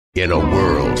In a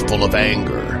world full of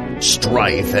anger,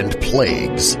 strife, and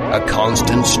plagues, a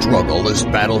constant struggle is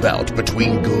battled out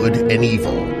between good and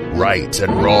evil, right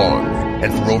and wrong.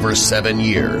 And for over 7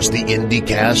 years, the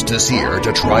IndyCast is here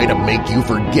to try to make you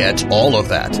forget all of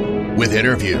that. With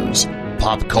interviews,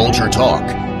 pop culture talk,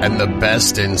 and the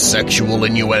best in sexual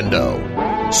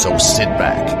innuendo. So sit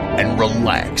back and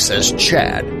relax as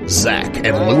Chad, Zach,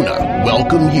 and Luna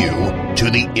welcome you to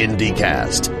the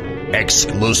IndyCast.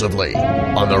 Exclusively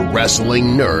on the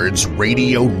Wrestling Nerds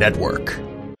Radio Network.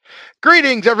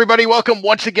 Greetings, everybody. Welcome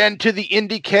once again to the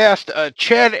IndyCast.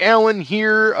 Chad Allen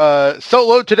here,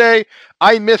 solo today.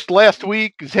 I missed last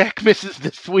week. Zach misses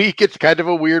this week. It's kind of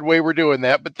a weird way we're doing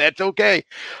that, but that's okay.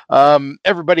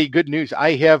 Everybody, good news.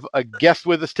 I have a guest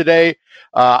with us today.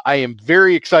 I am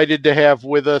very excited to have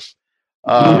with us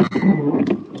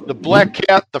the Black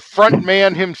Cat, the front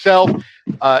man himself.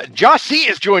 Josh C.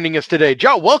 is joining us today.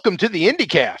 Josh, welcome to the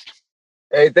IndyCast.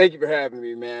 Hey, thank you for having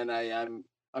me, man. I'm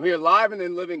here live and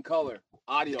in living color,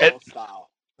 audio style.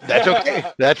 That's okay.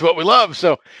 That's what we love.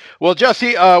 So, well,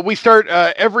 Jesse, we start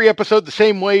every episode the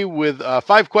same way with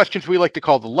 5 questions we like to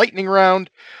call the lightning round.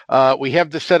 We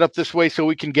have this set up this way so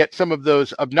we can get some of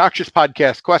those obnoxious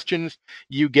podcast questions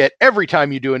you get every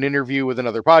time you do an interview with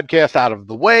another podcast out of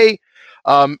the way.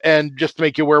 And just to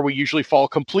make you aware, we usually fall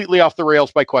completely off the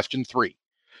rails by question 3.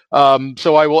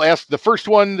 So I will ask the first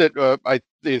one that I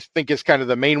think is kind of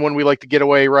the main one we like to get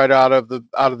away right out of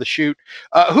the chute.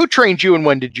 Who trained you and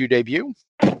when did you debut?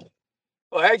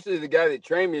 Well, actually, the guy that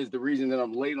trained me is the reason that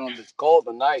I'm late on this call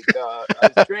tonight. I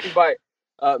was trained by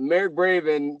Merrick Brave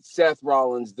and Seth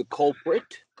Rollins, the culprit.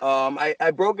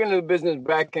 I broke into the business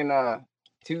back in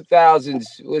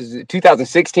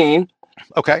 2016.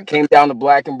 Okay. Came down to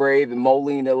Black and Brave in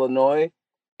Moline, Illinois.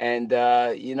 And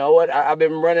you know what? I've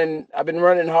been running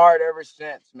hard ever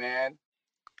since, man.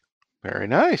 Very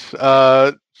nice.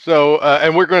 And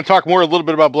we're going to talk more a little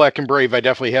bit about Black and Brave. I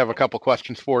definitely have a couple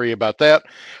questions for you about that.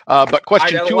 But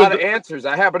question 2, I got a lot of answers.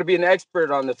 I happen to be an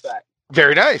expert on the fact.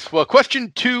 Very nice. Well,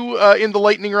 question 2 in the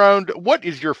lightning round. What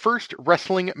is your first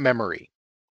wrestling memory?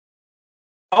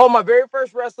 Oh, my very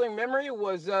first wrestling memory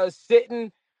was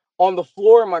sitting on the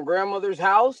floor of my grandmother's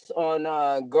house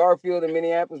on Garfield in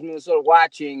Minneapolis, Minnesota,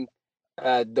 watching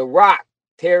The Rock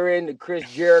tear into Chris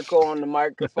Jericho on the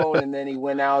microphone, and then he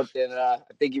went out and I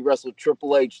think he wrestled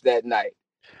Triple H that night.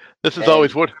 This is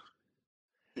always what.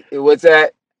 What's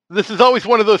that? This is always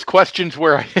one of those questions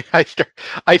where I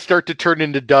start to turn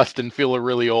into dust and feel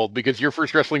really old, because your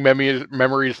first wrestling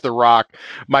memory is The Rock.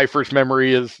 My first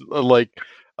memory is the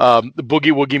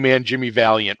Boogie Woogie Man Jimmy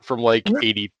Valiant from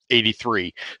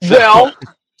 83. So.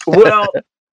 Well,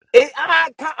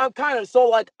 I'm kind of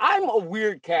I'm a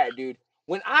weird cat, dude.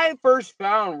 When I first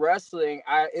found wrestling,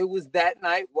 it was that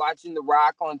night watching The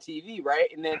Rock on TV, right?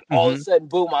 And then all of a sudden,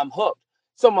 boom, I'm hooked.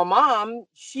 So my mom,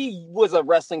 she was a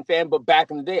wrestling fan, but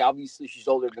back in the day, obviously she's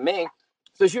older than me.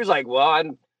 So she was like, well, I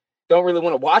don't really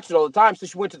want to watch it all the time. So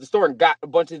she went to the store and got a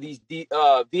bunch of these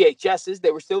VHSs.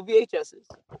 They were still VHSs.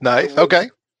 Nice. Okay.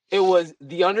 It was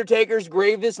The Undertaker's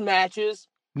Greatest Matches.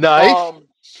 Nice.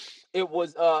 It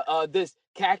was this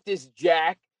Cactus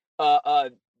Jack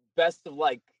best of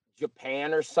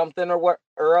Japan or something or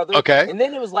other. Okay. And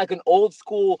then it was an old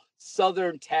school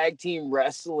Southern tag team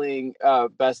wrestling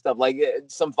best of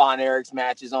some Von Erichs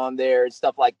matches on there and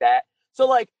stuff like that.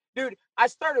 So dude, I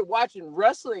started watching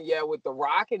wrestling with The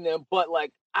Rock and them, but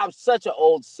I'm such an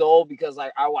old soul because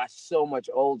I watch so much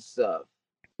old stuff.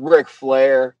 Ric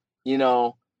Flair,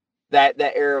 that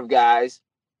era of guys.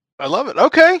 I love it.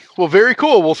 Okay. Well, very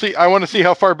cool. We'll see. I want to see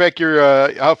how far back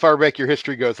your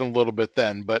history goes in a little bit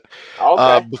then. But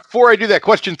before I do that,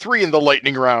 question 3 in the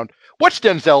lightning round. What's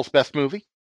Denzel's best movie?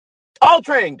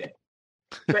 Training Day.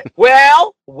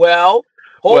 Hold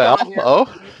on here. Oh.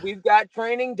 We've got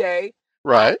Training Day.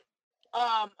 Right.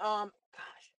 Gosh,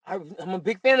 I'm a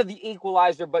big fan of The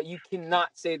Equalizer, but you cannot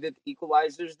say that The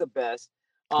Equalizer is the best.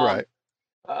 Right.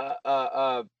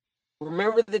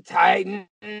 Remember the Titans?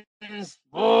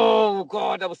 Oh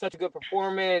God, that was such a good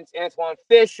performance. Antoine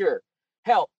Fisher.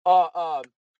 Hell,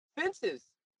 Fences.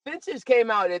 Fences came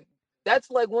out. That's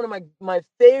one of my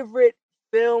favorite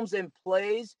films and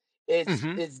plays.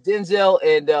 It's Denzel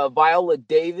and Viola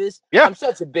Davis. Yeah. I'm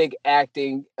such a big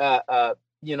acting fan,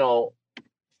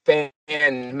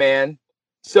 man.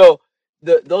 So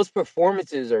those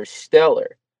performances are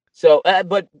stellar. So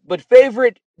but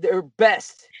favorite or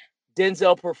best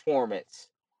Denzel performance,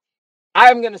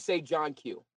 I'm gonna say John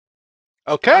Q.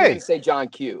 Okay. I'm gonna say John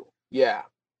Q. Yeah.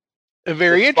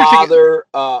 Very interesting. Father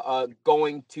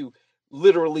going to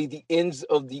literally the ends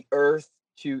of the earth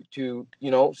to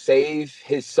save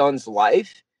his son's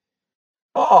life.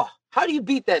 Oh, how do you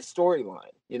beat that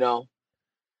storyline? You know.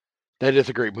 That is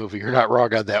a great movie. You're not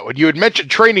wrong on that one. You had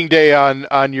mentioned Training Day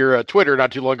on your Twitter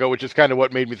not too long ago, which is kind of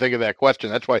what made me think of that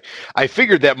question. That's why I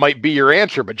figured that might be your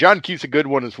answer. But John Q's a good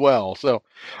one as well. So,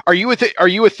 are you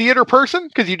a theater person?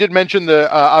 Because you did mention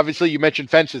the obviously you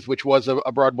mentioned Fences, which was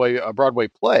a Broadway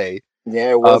play. Yeah,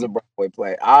 it was a Broadway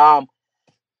play.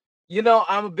 You know,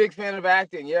 I'm a big fan of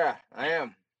acting. Yeah, I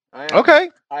am. Okay.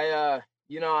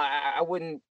 You know, I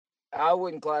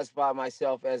wouldn't classify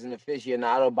myself as an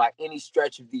aficionado by any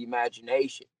stretch of the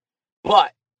imagination,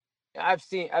 but I've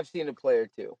seen a play or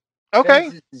two. Okay.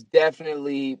 Fences is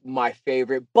definitely my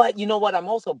favorite, but you know what? I'm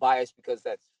also biased because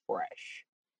that's fresh.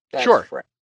 That's Sure. fresh.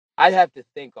 I'd have to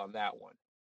think on that one.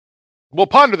 Well,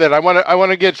 ponder that. I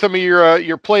want to get some of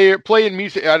your play and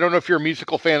music. I don't know if you're a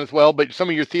musical fan as well, but some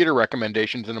of your theater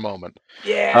recommendations in a moment.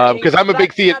 Yeah, because I'm a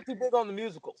big theater. Not too big on the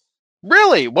musicals.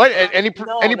 Really? What? Any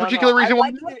particular reason?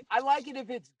 I like it if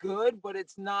it's good, but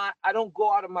it's not. I don't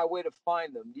go out of my way to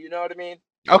find them. Do you know what I mean?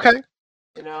 Okay.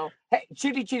 You know, hey,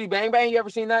 Chitty Chitty Bang Bang. You ever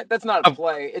seen that? That's not a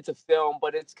play. It's a film,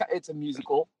 but it's a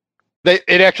musical.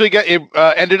 It actually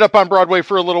ended up on Broadway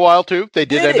for a little while too. They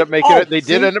did end up making it. They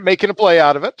did end up making a play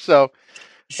out of it. So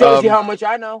shows you how much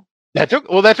I know. That's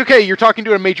okay. You're talking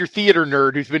to a major theater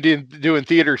nerd who's been doing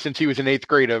theater since he was in eighth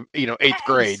grade. Eighth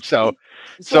grade. So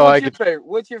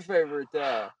what's your favorite?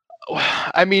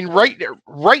 I mean,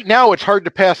 right now it's hard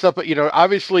to pass up. You know,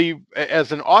 obviously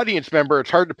as an audience member,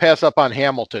 it's hard to pass up on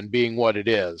Hamilton being what it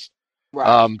is.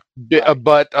 Right.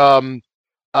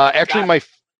 Actually,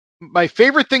 my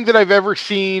favorite thing that I've ever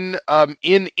seen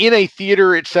in a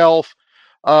theater itself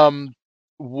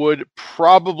would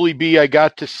probably be I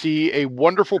got to see a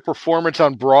wonderful performance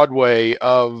on Broadway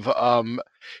of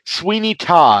Sweeney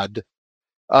Todd,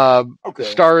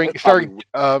 starring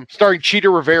Cheetah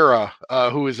Rivera,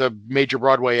 who is a major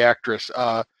Broadway actress,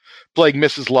 playing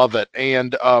Mrs. Lovett,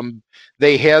 and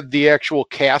they had the actual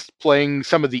cast playing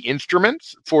some of the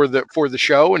instruments for the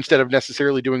show instead of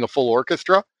necessarily doing a full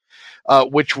orchestra.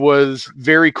 Which was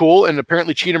very cool. And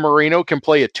apparently Cheetah Moreno can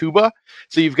play a tuba.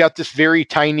 So you've got this very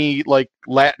tiny, like,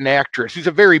 Latin actress. She's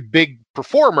a very big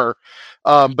performer,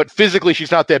 but physically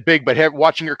she's not that big. But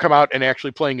watching her come out and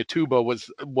actually playing a tuba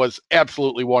was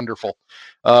absolutely wonderful.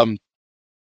 If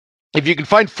you can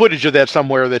find footage of that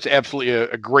somewhere, that's absolutely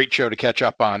a great show to catch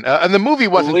up on. And the movie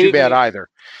wasn't too bad either.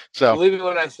 So believe me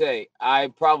when I say I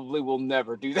probably will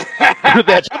never do that.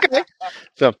 That's okay.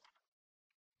 So.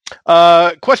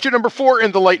 Question number 4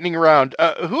 in the lightning round.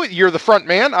 You're the front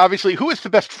man, obviously. Who is the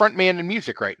best front man in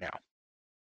music right now,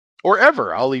 or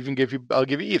ever? I'll give you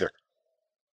either.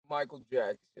 Michael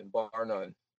Jackson, bar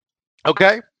none.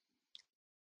 Okay.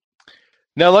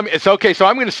 Now it's okay. So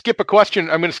I'm going to skip a question.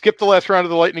 I'm going to skip the last round of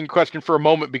the lightning question for a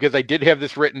moment because I did have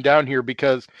this written down here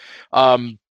because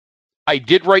I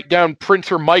did write down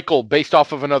Prince or Michael based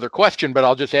off of another question, but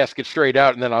I'll just ask it straight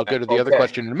out and then I'll go to the other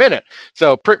question in a minute.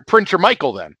 So Prince or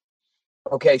Michael then.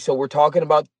 Okay, so we're talking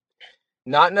about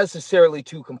not necessarily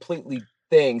two completely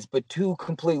things, but two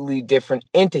completely different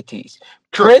entities.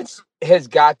 True. Prince has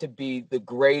got to be the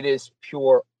greatest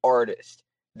pure artist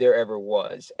there ever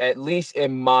was, at least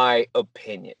in my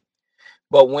opinion.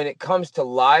 But when it comes to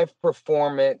live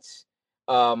performance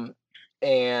and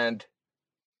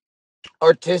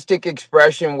artistic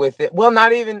expression with it, well,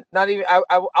 not even.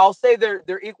 I'll say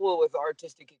they're equal with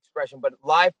artistic expression, but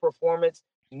live performance.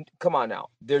 Come on now.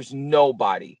 There's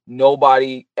nobody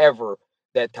ever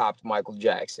that topped Michael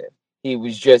Jackson.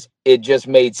 It just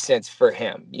made sense for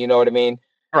him. You know what I mean?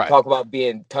 Right. Talk about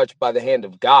being touched by the hand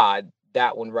of God.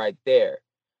 That one right there.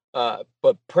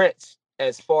 But Prince,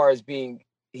 as far as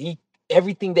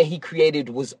everything that he created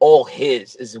was all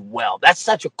his as well. That's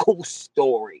such a cool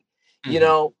story. Mm-hmm. You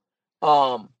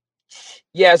know?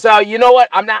 Yeah. So you know what?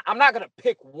 I'm not going to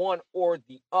pick one or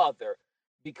the other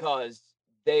because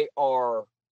they are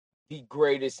the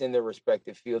greatest in their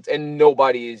respective fields, and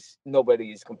nobody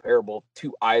is comparable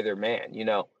to either man, you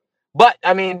know. But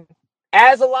I mean,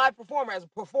 as a live performer,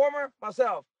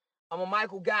 myself, I'm a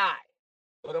Michael guy,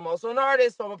 but I'm also an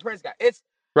artist, so I'm a Prince guy. It's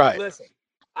right. Listen,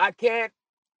 I can't.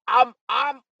 I'm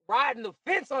riding the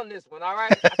fence on this one. All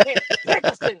right, I can't pick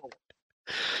a single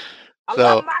one. I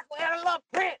love Michael and I love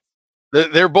Prince.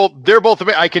 They're both.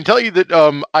 I can tell you that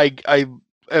I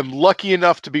am lucky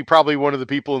enough to be probably one of the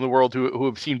people in the world who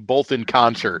have seen both in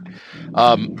concert.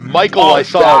 Michael, I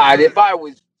saw. God, if I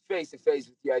was face to face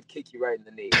with you, I'd kick you right in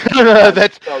the knee.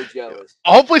 That's so jealous.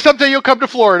 Hopefully someday you'll come to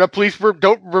Florida. Please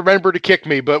don't remember to kick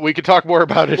me, but we can talk more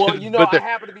about it. Well, you know, I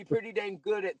happen to be pretty dang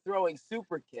good at throwing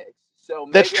super kicks. So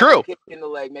maybe that's true. I'll kick you in the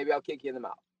leg. Maybe I'll kick you in the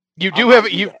mouth. You do have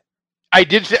you. I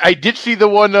did see the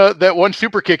one that one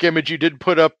super kick image you did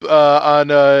put up on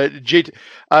JT's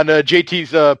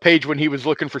page when he was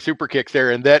looking for super kicks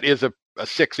there, and that is a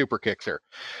sick super kick, sir.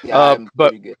 Yeah, I'm But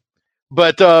pretty good.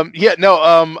 yeah,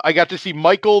 no, I got to see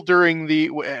Michael during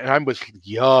and I was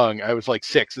young. I was like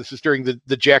 6. This is during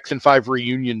the Jackson 5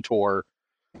 reunion tour.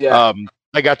 Yeah.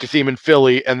 I got to see him in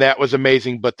Philly, and that was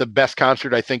amazing. But the best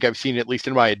concert I think I've seen, at least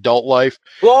in my adult life,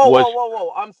 was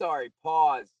Whoa. I'm sorry.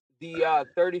 Pause. The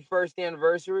 31st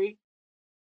anniversary.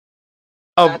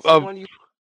 of That's the one you.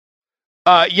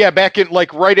 yeah, back in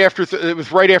like right after it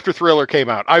was right after Thriller came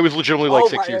out. I was legitimately like Oh,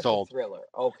 6 right years after old. Thriller.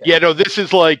 Okay. Yeah, no, this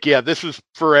is like this is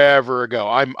forever ago.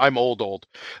 I'm old,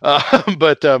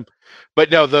 but no,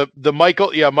 the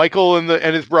Michael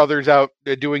and his brothers out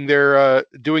doing their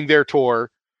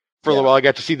tour for a little while. I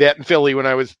got to see that in Philly when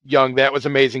I was young. That was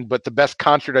amazing. But the best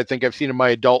concert I think I've seen in my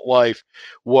adult life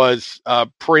was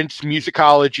Prince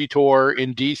Musicology tour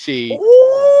in DC.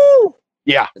 Ooh!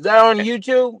 Yeah. Is that on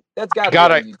YouTube? That's got to be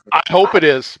God, on YouTube. I hope it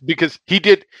is, because he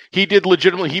did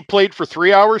legitimately. He played for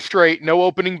 3 hours straight, no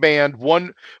opening band.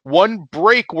 One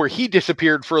break where he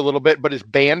disappeared for a little bit, but his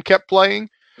band kept playing.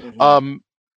 Mm-hmm.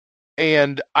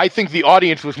 And I think the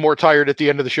audience was more tired at the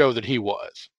end of the show than he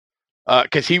was,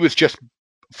 because he was just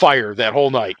fire that whole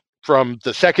night from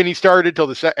the second he started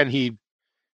till and he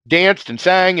danced and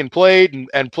sang and played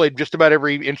and played just about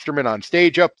every instrument on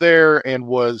stage up there, and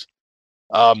was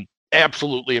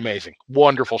absolutely amazing,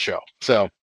 wonderful show. So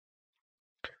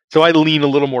I lean a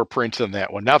little more Prince on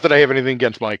that one. Not that I have anything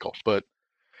against Michael, but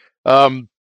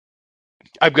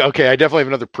okay, I definitely have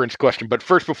another Prince question. But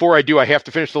first, before I do, I have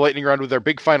to finish the lightning round with our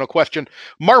big final question: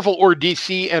 Marvel or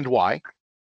DC, and why?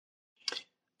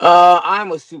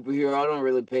 I'm a superhero. I don't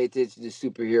really pay attention to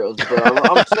superheroes, but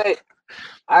I'm saying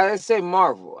I say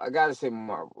Marvel. I gotta say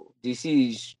Marvel.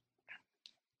 DC's,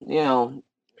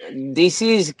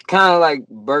 DC's kind of like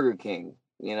Burger King.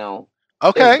 They're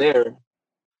Okay, there,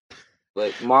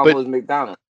 but but Marvel is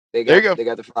McDonald's. They there you got go. they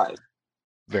got the fries.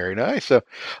 Very nice. So,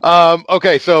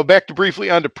 okay, so back to briefly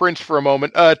onto Prince for a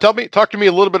moment. Talk to me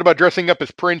a little bit about dressing up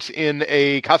as Prince in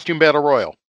a costume battle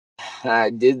royal. I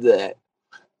did that.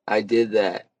 I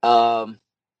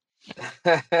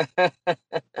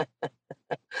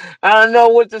don't know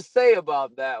what to say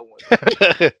about that one.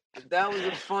 That was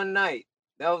a fun night.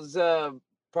 That was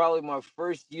probably my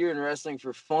first year in wrestling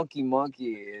for Funky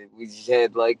Monkey. We just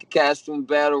had like a costume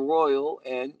battle royal,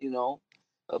 and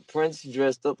a prince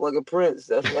dressed up like a prince.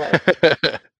 That's what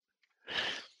happened.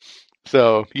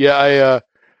 So yeah,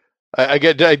 I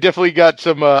definitely got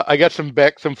some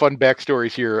some fun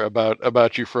backstories here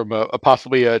about you from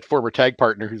possibly a former tag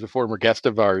partner who's a former guest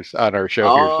of ours on our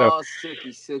show here. Oh,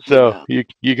 Silky So now.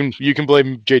 you can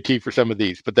blame JT for some of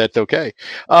these, but that's okay.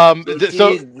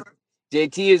 JT is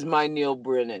JT is my Neil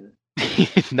Brennan.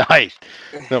 Nice.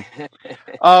 So,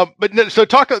 so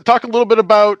talk a little bit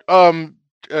about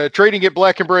trading at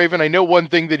Black and Brave, and I know one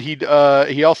thing that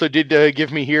he also did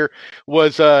give me here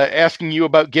was asking you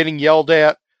about getting yelled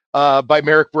at by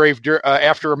Merrick Brave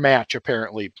after a match,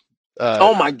 apparently.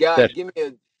 Oh my God! That Give me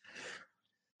a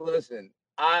listen.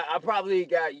 I probably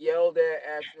got yelled at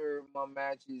after my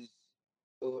matches,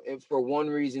 for one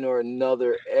reason or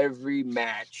another. Every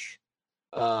match,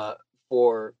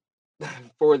 for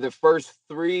for the first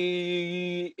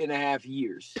 3.5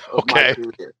 years of my okay.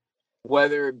 career,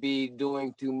 whether it be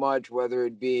doing too much, whether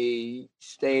it be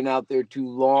staying out there too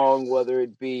long, whether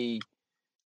it be,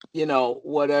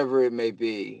 whatever it may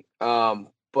be.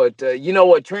 But you know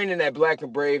what? Training at Black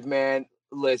and Brave, man,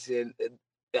 listen,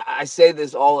 I say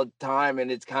this all the time,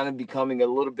 and it's kind of becoming a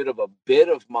little bit of a bit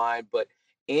of mine, but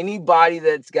anybody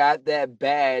that's got that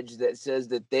badge that says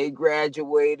that they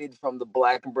graduated from the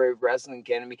Black and Brave Wrestling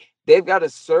Academy, they've got a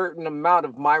certain amount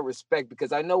of my respect,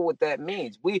 because I know what that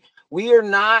means. We are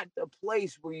not a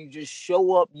place where you just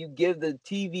show up, you give the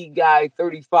TV guy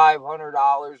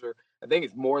 $3,500, or I think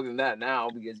it's more than that now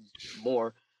because it's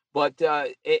more, but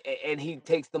and he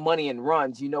takes the money and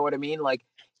runs. You know what I mean? Like,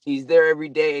 he's there every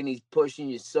day and he's pushing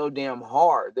you so damn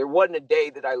hard. There wasn't a day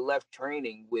that I left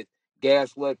training with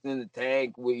gas left in the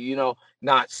tank, with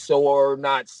not sore,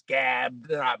 not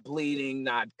scabbed, not bleeding,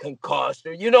 not concussed,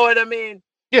 or you know what I mean?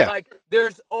 Yeah. Like,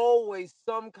 there's always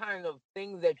some kind of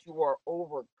thing that you are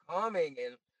overcoming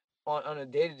and on a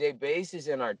day-to-day basis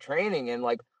in our training. And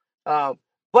like, but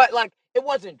like, it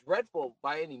wasn't dreadful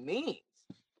by any means.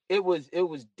 It was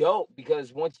dope,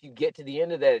 because once you get to the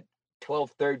end of that 12,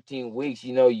 13 weeks,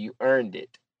 you earned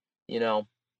it,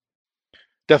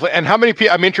 Definitely. And how many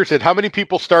people? I'm interested. How many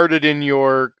people started in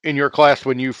your class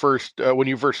when you first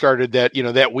started that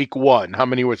that week one? How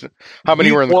many was it? How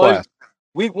many Week were in the one, class?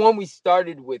 week one, we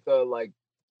started with like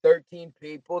 13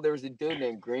 people. There was a dude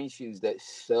named Green Shoes that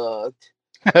sucked.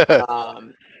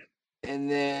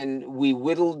 And then we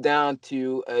whittled down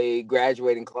to a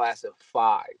graduating class of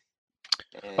 5.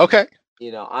 And, Okay.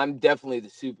 I'm definitely the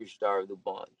superstar of the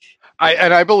bunch.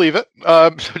 I believe it.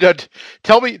 So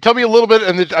tell me a little bit,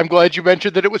 and I'm glad you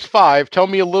mentioned that it was 5. Tell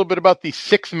me a little bit about the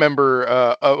 6th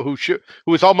member, who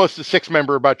was almost the 6th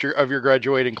member of your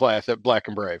graduating class at Black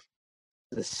and Brave.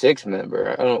 The 6th member?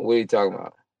 I don't know. What are you talking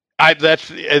about?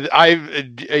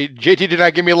 JT did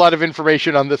not give me a lot of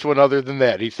information on this one other than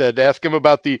that. He said, ask him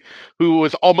about who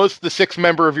was almost the 6th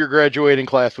member of your graduating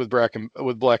class with Black and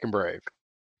Brave.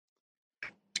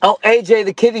 Oh, AJ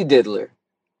the Kitty Diddler.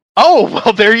 Oh,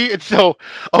 well, there you. So,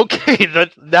 okay,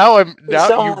 now you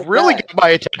like really that. get my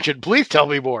attention. Please tell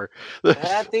me more.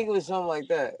 I think it was something like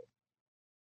that.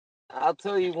 I'll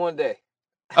tell you one day.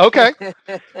 Okay,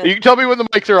 you can tell me when the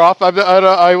mics are off.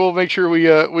 I will make sure we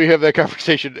have that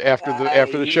conversation after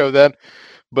the show. Then,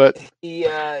 but he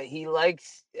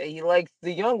likes the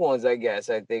young ones, I guess.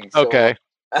 I think so. Okay.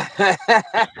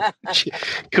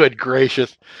 Good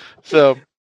gracious. So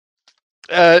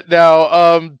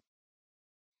now,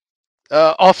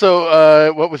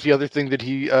 also, what was the other thing that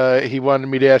he wanted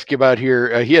me to ask you about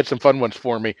here? He had some fun ones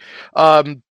for me.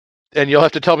 And you'll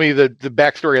have to tell me the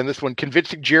backstory on this one.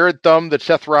 Convincing Jared Thumb that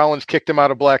Seth Rollins kicked him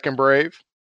out of Black and Brave?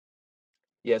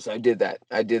 Yes, I did that.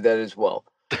 I did that as well.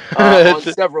 On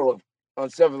several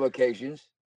occasions.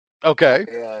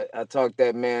 Okay. I talked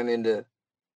that man into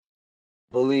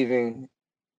believing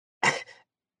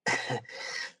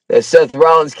that Seth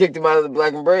Rollins kicked him out of the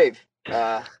Black and Brave.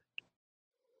 That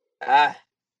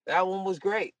one was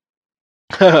great.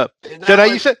 So now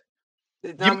you said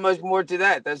there's not much more to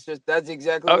that. That's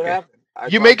exactly what happened.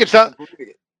 You make it sound.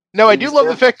 No, I do love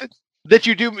the fact that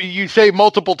you say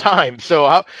multiple times.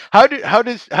 So how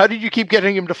did you keep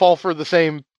getting him to fall for the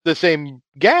same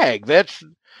gag? That's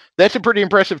a pretty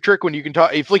impressive trick when you can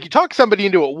talk. If you talk somebody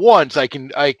into it once, I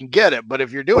can get it. But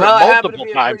if you're doing it multiple times, I happen to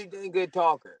be a pretty dang good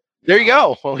talker. There you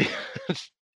go. Well,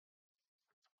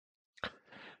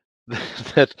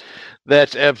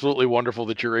 that's absolutely wonderful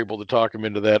that you're able to talk him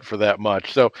into that for that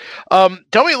much. So,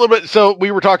 tell me a little bit. So we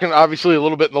were talking obviously a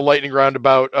little bit in the lightning round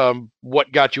about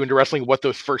what got you into wrestling, what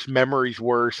those first memories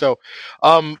were. So,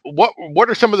 what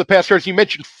are some of the past stars? You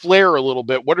mentioned Flair a little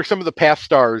bit. What are some of the past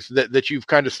stars that you've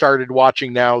kind of started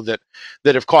watching now that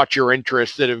have caught your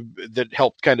interest, that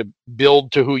helped kind of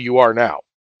build to who you are now?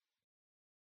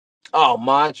 Oh,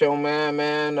 Macho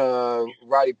Man,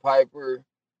 Roddy Piper.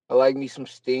 I like me some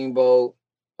Steamboat.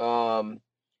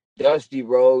 Dusty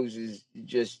Rhodes is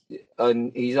just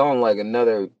he's on like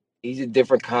he's a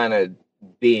different kind of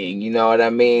being, you know what I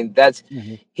mean?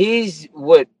 He's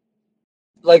what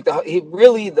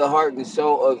really the heart and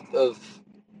soul of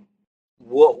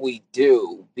what we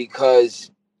do,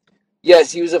 because yes,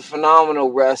 he was a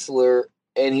phenomenal wrestler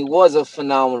and he was a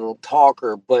phenomenal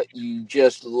talker, but you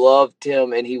just loved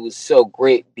him and he was so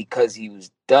great because he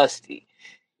was Dusty.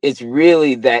 It's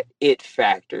really that it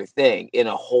factor thing in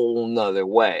a whole nother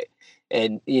way.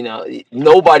 And,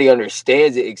 nobody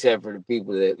understands it except for the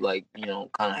people that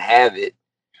kind of have it.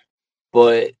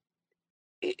 But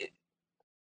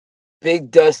big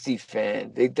Dusty fan,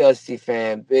 big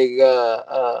Mick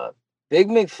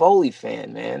Foley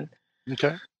fan, man.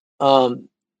 Okay.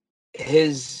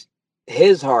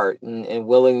 His heart and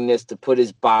willingness to put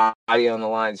his body on the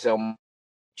line so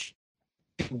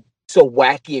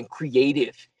wacky and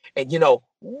creative, and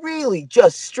really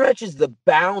just stretches the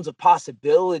bounds of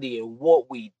possibility in what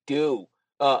we do.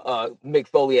 Mick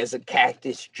Foley as a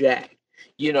Cactus Jack,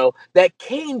 that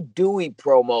Kane Dewey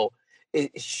promo,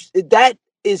 that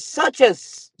is such a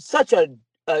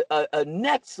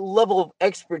next level of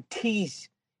expertise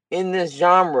in this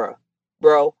genre,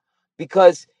 bro,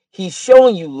 because he's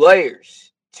showing you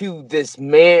layers to this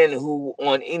man who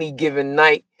on any given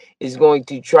night is going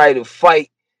to try to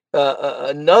fight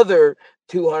another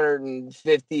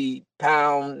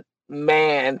 250-pound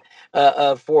man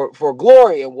for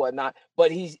glory and whatnot,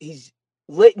 but he's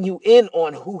letting you in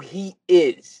on who he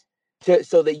is,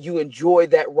 so that you enjoy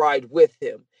that ride with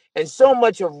him. And so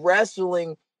much of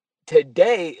wrestling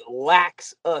today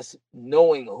lacks us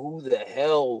knowing who the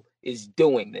hell is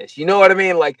doing this. You know what I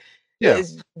mean? Like,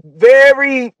 There's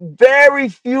very, very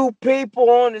few people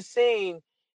on the scene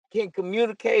can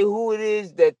communicate who it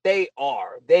is that they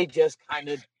are. They just kind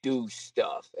of do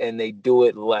stuff, and they do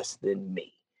it less than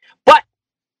me. But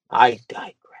I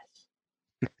digress.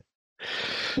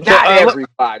 Not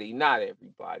everybody,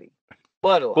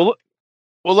 but a lot.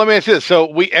 Well, let me ask you this.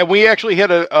 So we actually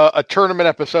had a tournament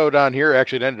episode on here.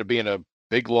 Actually, it ended up being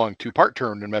big long 2-part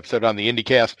tournament episode on the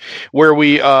IndyCast, where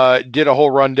we did a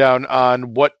whole rundown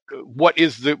on what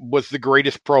was the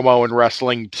greatest promo in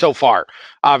wrestling so far.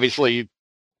 Obviously,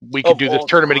 we could Of do this all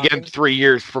tournament again time? 3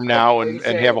 years from now Are you and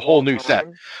saying have a of whole all new set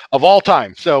time? of all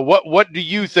time. So what do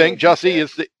you think, can't do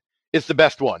Jussie, that. is the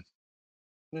best one?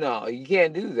 No, you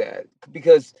can't do that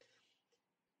because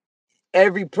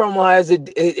every promo has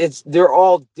they're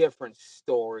all different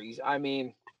stories. I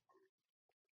mean,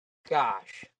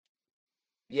 gosh.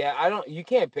 Yeah, you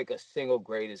can't pick a single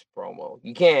greatest promo.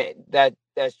 You can't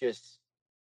that's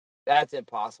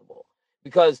impossible.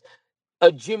 Because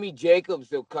a Jimmy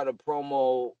Jacobs will cut a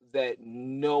promo that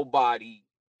nobody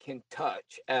can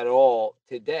touch at all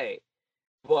today.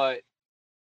 But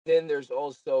then there's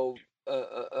also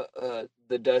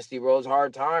the Dusty Rhodes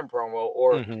Hard Time promo,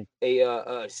 or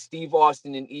a Steve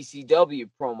Austin and ECW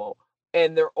promo,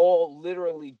 and they're all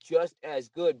literally just as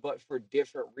good, but for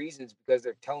different reasons because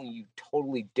they're telling you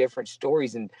totally different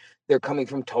stories and they're coming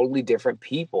from totally different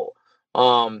people.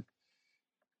 I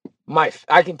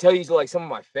can tell you like some of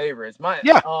my favorites.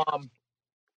 Yeah.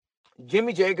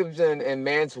 Jimmy Jacobs and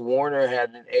Mance Warner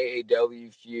had an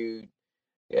AAW feud.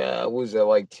 Yeah, was it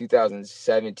like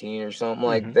 2017 or something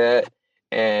like that?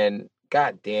 And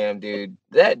goddamn, dude,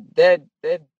 that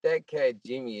cat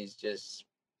Jimmy is just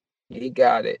he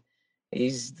got it.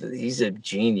 He's a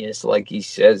genius, like he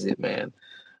says it, man.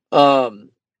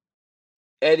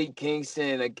 Eddie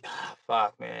Kingston,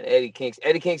 fuck, man, Eddie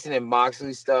Kingston and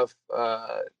Moxley stuff,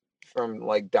 from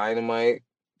like Dynamite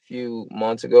a few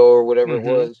months ago or whatever it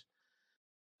was.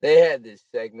 They had this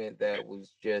segment that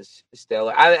was just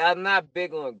stellar. I'm not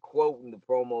big on quoting the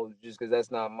promos just because that's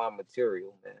not my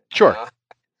material, man. Sure.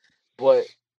 But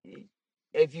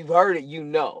if you've heard it, you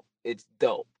know it's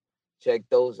dope. Check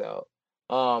those out.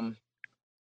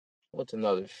 What's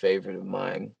another favorite of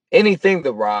mine? Anything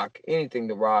The Rock.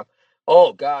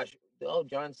 Oh gosh. Oh,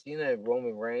 John Cena and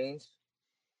Roman Reigns.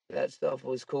 That stuff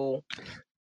was cool.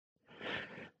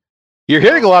 You're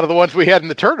hitting a lot of the ones we had in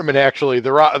the tournament. Actually,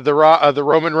 the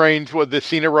Roman Reigns, the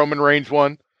Cena Roman Reigns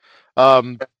one.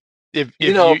 If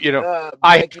you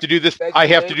I have to do this. I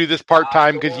have to do this part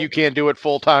time because you can't do it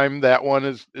full time. That one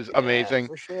is amazing.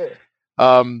 For sure.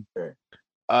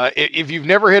 If you've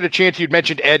never had a chance, you'd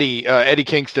mentioned Eddie. Eddie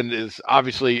Kingston is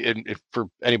obviously, and if for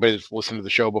anybody that's listened to the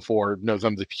show before, knows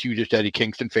I'm the hugest Eddie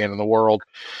Kingston fan in the world.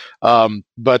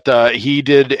 But he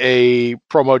did a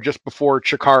promo just before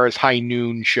Chikara's High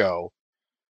Noon show.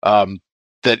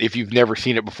 That if you've never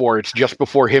seen it before, it's just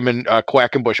before him and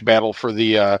Quackenbush battle for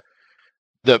the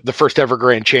first ever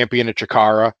grand champion at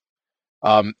Chikara.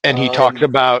 And he talks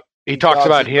about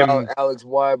him. Alex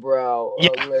Wybrow,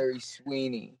 Larry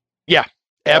Sweeney. Yeah,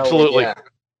 absolutely.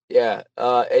 Yeah.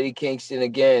 Eddie Kingston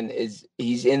again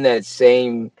he's in that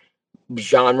same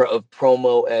genre of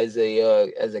promo as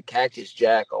a Cactus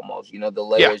Jack almost. The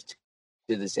layers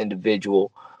to this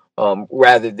individual,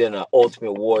 rather than an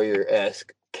Ultimate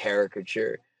Warrior-esque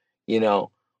caricature. And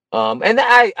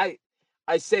I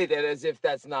say that as if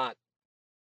that's not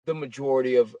the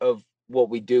majority of what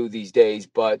we do these days,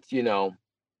 but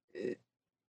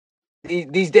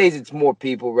these days it's more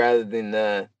people rather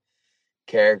than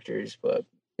characters. But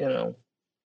do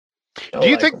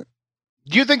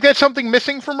you think that's something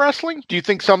missing from wrestling? Do you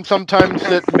think sometimes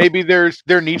that maybe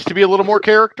there needs to be a little more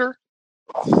character?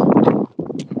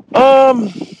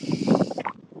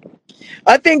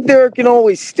 I think there can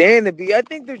always stand to be. I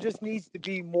think there just needs to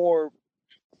be more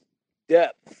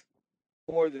depth,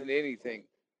 more than anything.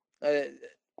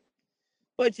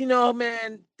 But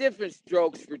man, different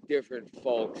strokes for different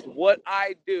folks. What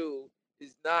I do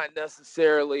is not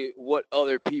necessarily what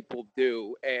other people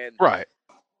do. And right.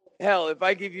 Hell, if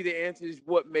I give you the answers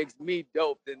what makes me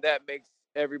dope, then that makes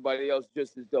everybody else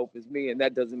just as dope as me, and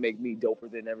that doesn't make me doper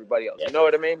than everybody else. You know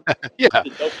what I mean? Yeah.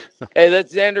 Hey,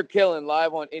 that's Xander Killen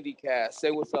live on IndyCast.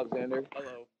 Say what's up, Xander.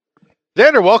 Hello.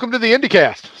 Xander, welcome to the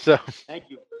IndyCast. So thank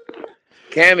you.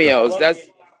 Cameos.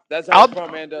 That's how the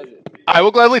front man does it. I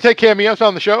will gladly take cameos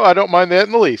on the show. I don't mind that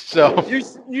in the least. So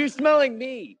you're smelling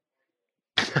me.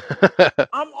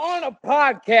 I'm on a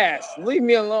podcast. Leave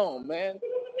me alone, man.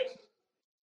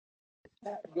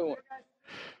 Good one.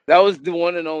 That was the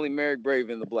one and only Merrick Brave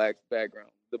in the black background.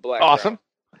 The black. Awesome.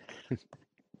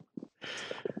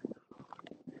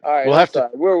 All right. We'll have to.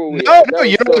 Where were we? No,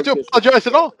 you don't have to apologize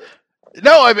at all.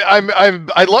 No,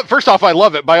 I love. First off, I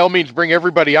love it. By all means, bring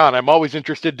everybody on. I'm always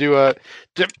interested to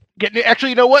get. Actually,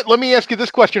 you know what? Let me ask you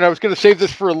this question. I was going to save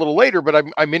this for a little later, but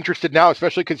I'm interested now,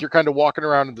 especially because you're kind of walking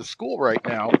around in the school right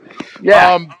now.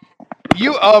 Yeah.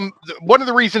 One of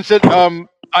the reasons that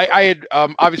I had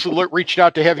obviously reached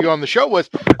out to have you on the show was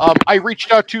I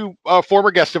reached out to a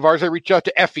former guest of ours. I reached out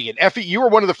to Effie, and Effie, you were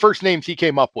one of the first names he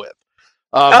came up with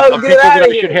of get people out that of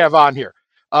I should here. have on here.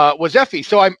 Was Effie.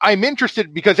 So I'm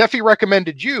interested because Effie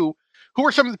recommended you. Who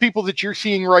are some of the people that you're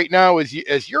seeing right now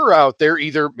as you're out there,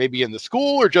 either maybe in the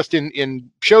school or just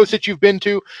in shows that you've been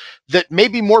to, that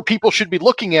maybe more people should be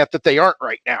looking at that they aren't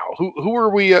right now? Who are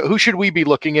we? Who should we be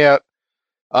looking at?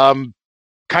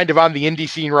 Kind of on the indie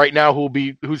scene right now,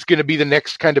 who's going to be the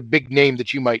next kind of big name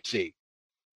that you might see?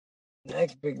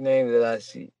 Next big name that I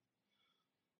see.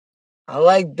 I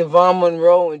like Devon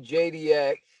Monroe and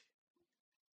JDX.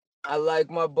 I like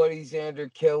my buddy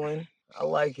Xander Killen. I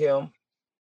like him.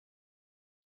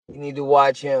 You need to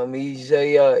watch him. He's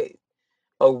a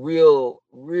real.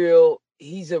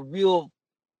 He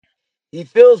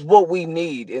feels what we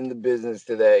need in the business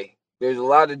today. There's a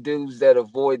lot of dudes that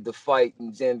avoid the fight,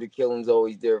 and Xander Killen's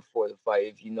always there for the fight,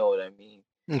 if you know what I mean.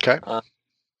 Okay.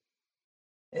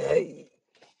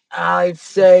 I'd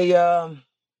say,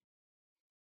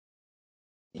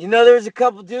 there's a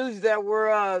couple dudes that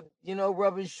were,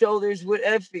 rubbing shoulders with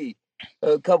Effie.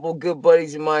 A couple good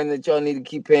buddies of mine that y'all need to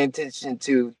keep paying attention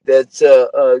to. That's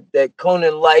that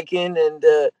Conan Lycan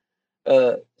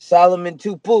and Solomon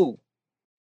Tupu.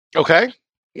 Okay.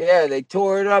 Yeah, they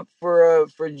tore it up for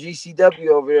GCW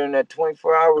over there in that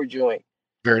 24-hour joint.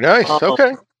 Very nice.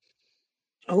 Okay.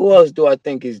 Who else do I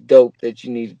think is dope that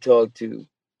you need to talk to?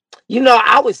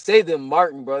 I would say the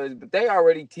Martin brothers, but they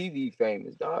already TV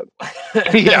famous, dog.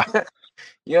 Yeah.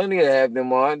 You don't need to have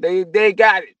them on. They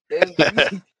got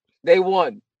it. They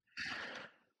won.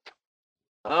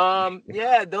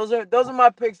 Yeah, those are my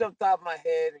picks off the top of my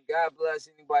head, and God bless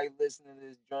anybody listening to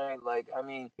this joint. Like, I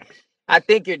mean, I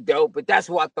think you're dope, but that's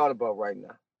what I thought about right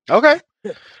now. Okay.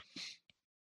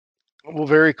 Well,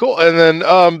 very cool. And then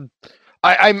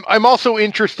I'm also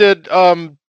interested.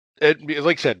 Like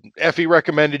I said, Effie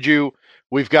recommended you.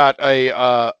 We've got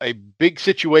a big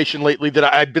situation lately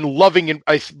that I've been loving, and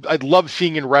I love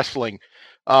seeing in wrestling,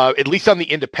 at least on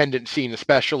the independent scene,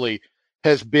 especially,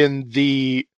 has been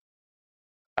the.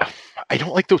 I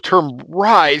don't like the term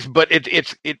rise, but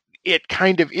it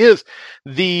kind of is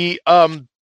the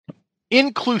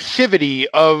inclusivity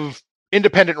of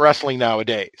independent wrestling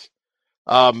nowadays.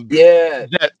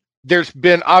 That there's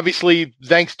been, obviously,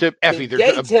 thanks to Effie, the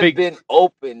there's gates have been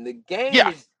open. The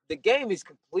game is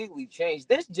completely changed.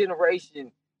 This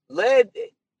generation led.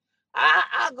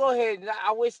 I'll go ahead and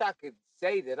I wish I could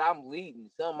say that I'm leading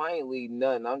some. I ain't leading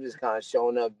nothing. I'm just kind of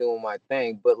showing up doing my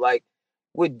thing. But like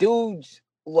with dudes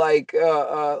like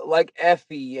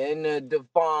Effie and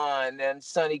Devon and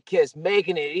Sonny Kiss,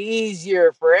 making it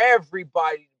easier for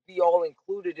everybody to be all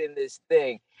included in this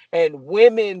thing, and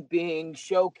women being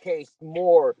showcased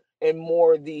more and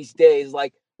more these days.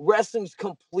 Like wrestling's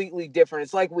completely different.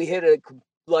 It's like we hit a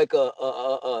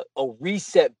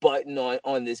reset button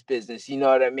on this business. You know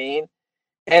what I mean?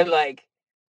 And like,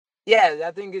 yeah,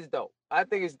 I think it's dope. Why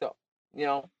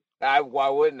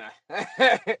wouldn't I?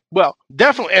 Well,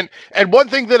 definitely, and one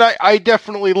thing that I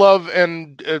definitely love,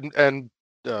 and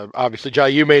obviously, Jai,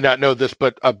 you may not know this,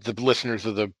 but the listeners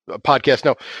of the podcast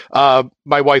know.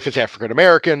 My wife is African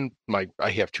American. I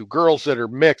have two girls that are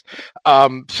mixed.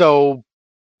 So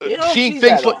seeing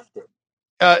things like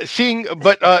seeing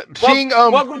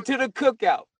welcome to the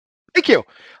cookout. Thank you.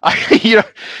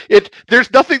 There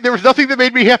was nothing that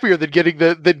made me happier than getting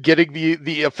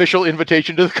the official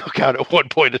invitation to the cookout at one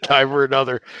point in time or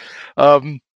another.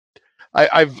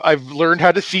 I've learned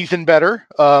how to season better.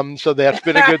 So I've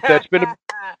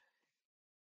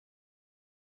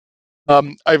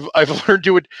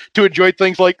learned to enjoy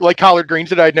things like collard greens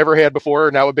that I'd never had before,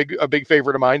 are now a big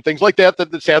favorite of mine. Things like that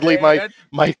sadly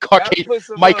my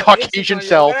Caucasian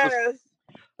self,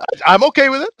 I'm okay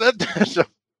with it. So,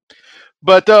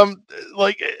 but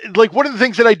like one of the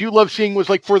things that I do love seeing was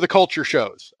like For the Culture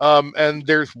shows. And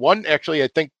there's one actually I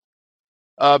think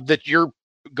that you're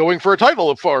going for a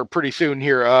title for pretty soon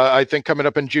here. I think coming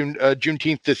up in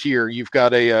Juneteenth this year. You've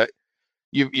got a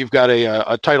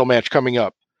title match coming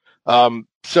up.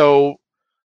 So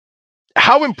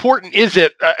how important is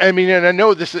it? I mean, and I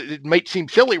know it might seem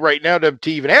silly right now to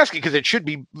even ask it, because it should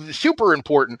be super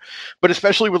important, but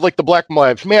especially with like the Black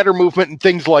Lives Matter movement and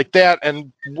things like that,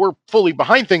 and we're fully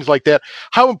behind things like that.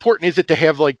 How important is it to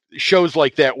have like shows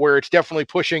like that where it's definitely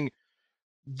pushing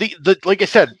the like I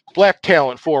said, black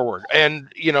talent forward,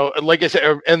 and like I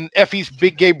said, and Effie's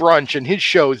Big Gay Brunch and his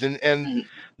shows and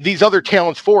these other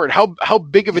talents forward? How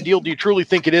big of a deal do you truly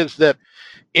think it is that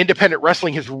independent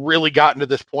wrestling has really gotten to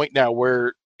this point now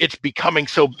where it's becoming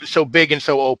so big and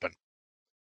so open?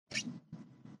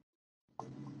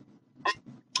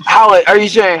 How are you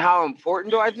saying? How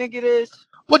important do I think it is?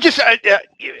 Well, just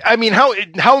I mean,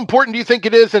 how important do you think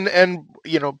it is? And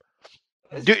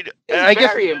It's, do it's I guess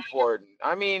very important.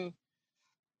 I mean,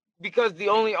 because the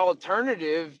only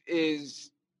alternative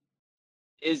is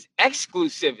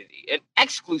exclusivity, and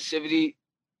exclusivity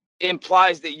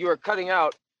implies that you are cutting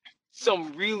out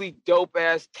some really dope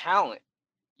ass talent.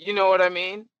 You know what I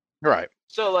mean? right.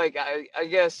 So like I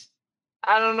guess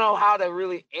I don't know how to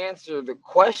really answer the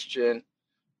question.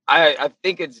 I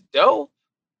think it's dope.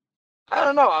 I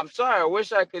don't know. I'm sorry. I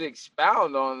wish I could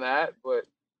expound on that, but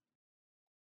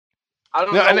I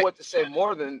don't No, know what to say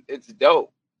more than it's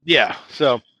dope. yeah.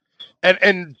 So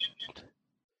and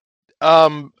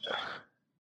um.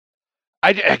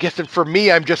 I guess that for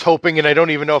me, I'm just hoping, and I don't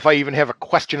even know if I even have a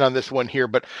question on this one here,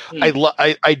 but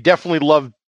I definitely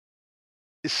love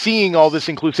seeing all this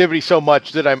inclusivity so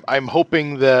much that I'm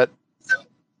hoping that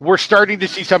we're starting to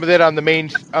see some of that on the main,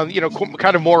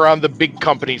 kind of more on the big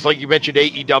companies. Like you mentioned,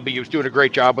 AEW is doing a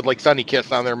great job with like Sunny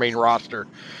Kiss on their main roster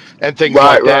and things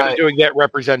like Right, that, right. doing that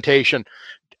representation.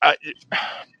 Uh,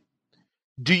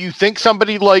 do you think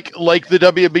somebody like the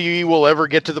WWE will ever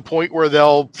get to the point where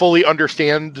they'll fully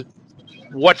understand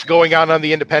what's going on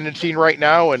the independent scene right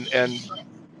now and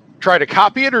try to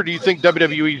copy it, or do you think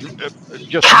WWE's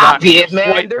just not Copy it, man.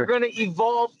 quite They're there? gonna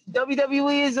evolve.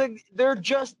 WWE is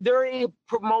they're a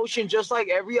promotion just like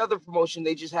every other promotion.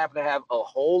 They just happen to have a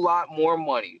whole lot more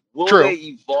money. Will True. they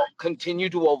continue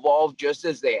to evolve just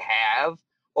as they have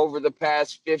over the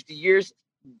past 50 years?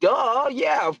 Duh,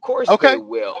 yeah, of course they Okay.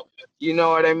 will. You know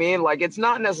what I mean? Like it's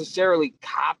not necessarily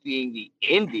copying the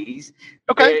indies.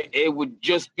 Okay. It would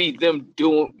just be them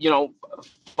doing,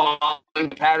 following the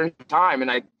pattern of time.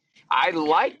 And I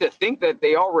like to think that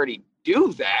they already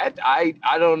do that. I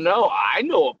don't know. I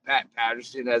know of Pat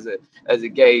Patterson as a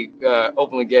gay,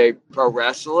 openly gay pro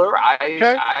wrestler. Okay.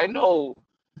 I know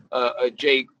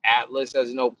Jake Atlas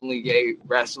as an openly gay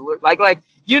wrestler. Like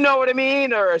you know what I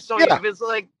mean? Or Sonya Yeah. Deville's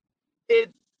like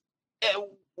it.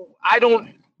 I don't.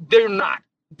 They're not.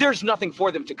 There's nothing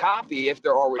for them to copy if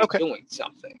they're already Okay. doing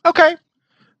something. Okay.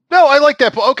 No, I like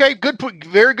that. Okay, good,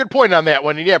 very good point on that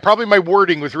one. And yeah, probably my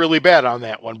wording was really bad on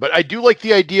that one, but I do like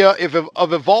the idea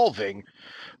of evolving,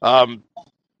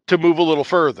 to move a little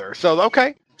further. So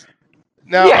okay,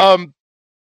 now, Yeah,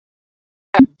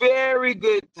 very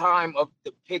good time of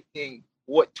depicting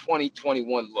what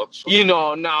 2021 looks like.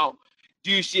 Now,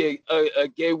 do you see a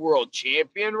gay world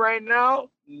champion right now?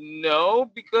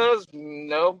 No, because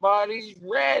nobody's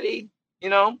ready.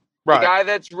 The right, guy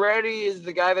that's ready is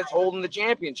the guy that's holding the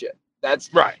championship.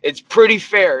 right, It's pretty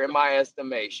fair in my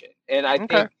estimation. And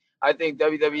okay. I think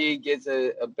WWE gets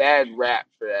a bad rap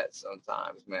for that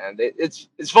sometimes, man. It's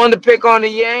fun to pick on the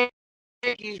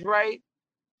Yankees, right?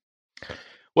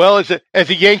 Well, as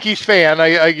a Yankees fan,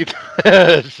 I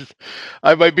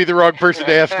might be the wrong person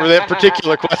to ask for that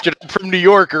particular question. I'm from New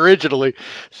York originally,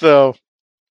 so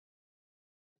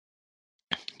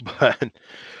but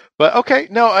But okay,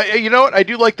 no, you know what? I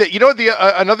do like that. You know what? The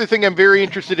another thing I'm very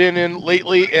interested in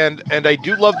lately, and I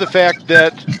do love the fact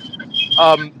that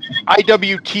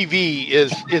IWTV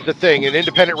is the thing, and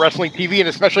independent wrestling TV, and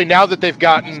especially now that they've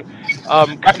gotten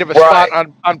kind of a spot Right.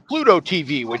 on Pluto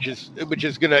TV, which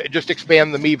is going to just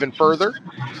expand them even further.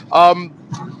 Um,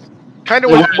 kind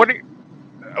of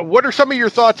what are some of your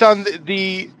thoughts on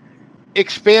the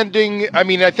expanding? I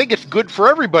mean, I think it's good for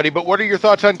everybody, but what are your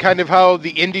thoughts on kind of how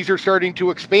the indies are starting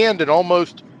to expand and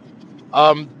almost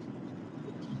um,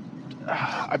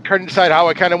 I'm trying to decide how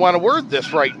I kind of want to word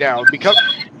this right now because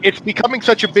it's becoming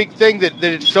such a big thing that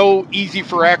it's so easy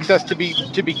for access to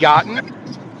be gotten.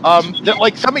 That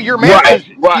like some of your matches,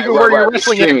 even where you're The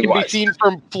wrestling at, streaming can be wise, seen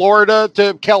from Florida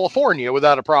to California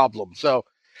without a problem. So,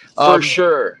 for um,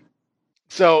 sure.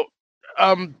 so,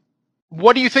 um,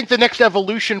 what do you think the next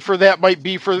evolution for that might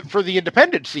be for the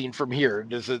independent scene from here?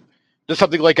 Does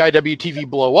something like IWTV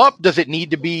blow up? Does it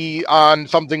need to be on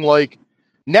something like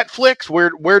Netflix?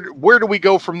 Where do we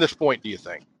go from this point, do you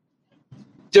think?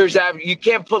 You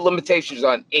can't put limitations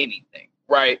on anything,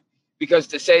 right? Because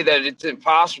to say that it's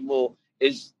impossible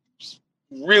is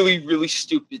really, really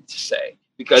stupid to say.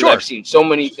 Because Sure. I've seen so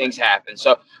many things happen.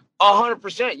 So,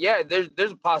 100%, yeah.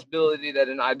 There's a possibility that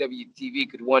an IWTV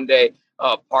could one day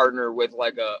partner with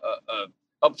like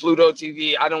a Pluto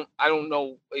TV. I don't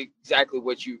know exactly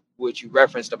what you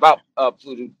referenced about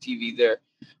Pluto TV there.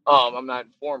 I'm not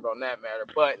informed on that matter,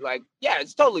 but like, yeah,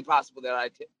 it's totally possible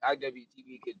that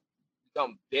IWTV could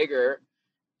become bigger,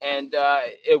 and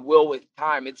it will with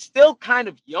time. It's still kind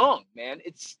of young, man.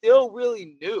 It's still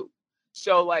really new.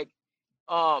 So like,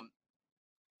 um,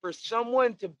 for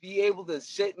someone to be able to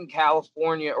sit in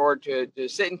California or to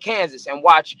sit in Kansas and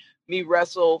watch me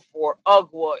wrestle for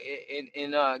UGWA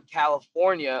in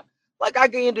California, like I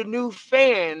gained a new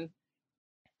fan.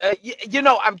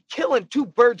 I'm killing two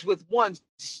birds with one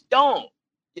stone.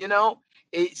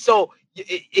 So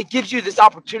it gives you this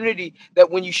opportunity that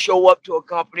when you show up to a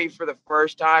company for the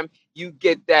first time, you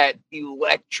get that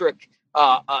electric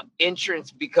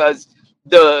entrance because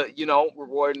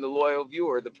rewarding the loyal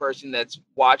viewer, the person that's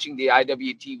watching the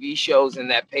IWTV shows and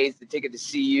that pays the ticket to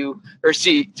see you or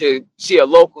see a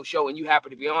local show and you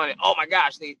happen to be on it. Oh my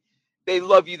gosh, they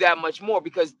love you that much more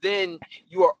because then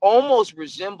you are almost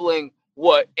resembling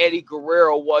what Eddie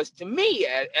Guerrero was to me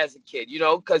as a kid,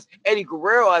 because Eddie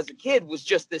Guerrero as a kid was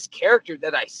just this character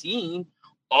that I seen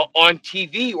on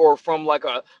TV or from like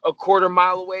a quarter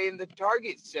mile away in the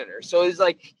Target Center. So it's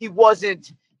like he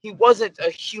wasn't a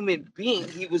human being.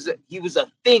 He was a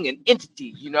thing, an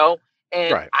entity,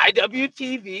 And right.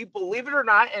 IWTV, believe it or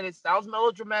not, and it sounds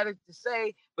melodramatic to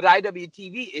say, but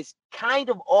IWTV is kind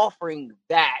of offering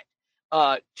that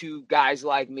to guys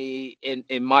like me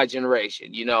in my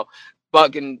generation,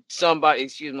 bugging somebody,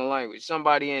 excuse my language,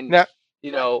 somebody in,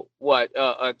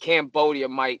 Cambodia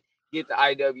might get the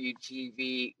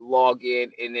IWTV login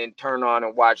and then turn on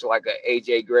and watch like a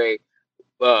AJ Gray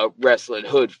wrestling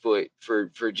Hoodfoot for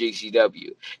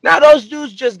GCW. Now those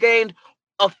dudes just gained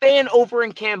a fan over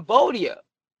in Cambodia.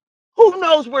 Who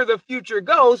knows where the future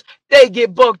goes? They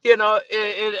get booked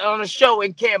on a show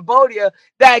in Cambodia.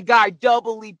 That guy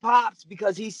doubly pops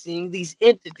because he's seeing these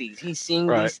entities. He's seeing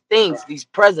these things, these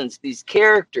presence, these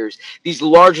characters, these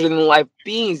larger than life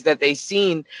beings that they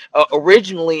seen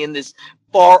originally in this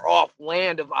far off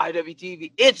land of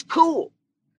IWTV. It's cool.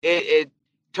 It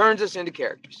turns us into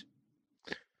characters.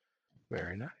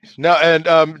 Very nice. Now, and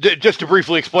just to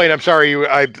briefly explain, I'm sorry,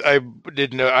 I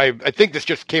didn't know. I think this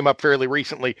just came up fairly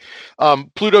recently.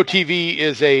 Pluto TV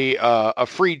is a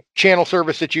free channel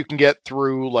service that you can get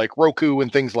through like Roku and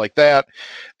things like that.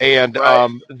 And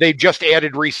they just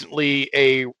added recently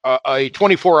a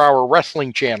 24-hour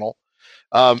wrestling channel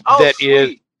that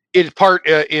sweet. is part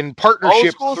in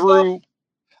partnership through.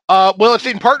 It's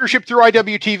in partnership through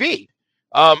IWTV.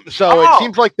 So it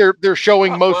seems like they're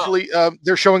showing mostly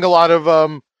they're showing a lot of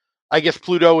I guess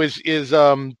Pluto is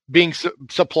being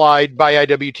supplied by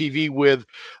IWTV with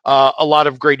a lot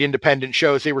of great independent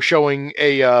shows. They were showing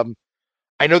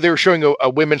I know they were showing a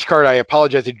women's card. I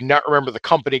apologize, I do not remember the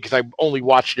company because I only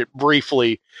watched it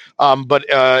briefly. But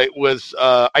it was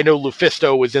I know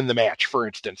Lufisto was in the match, for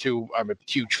instance, who I'm a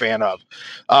huge fan of.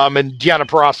 And Deonna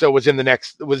Purrazzo was in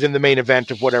the main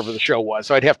event of whatever the show was.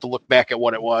 So I'd have to look back at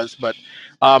what it was. But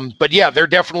yeah, they're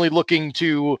definitely looking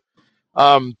to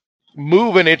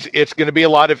move, and it's going to be a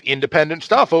lot of independent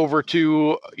stuff over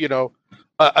to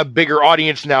a bigger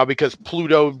audience now because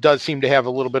Pluto does seem to have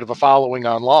a little bit of a following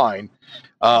online.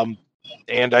 And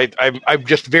I'm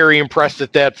just very impressed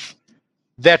that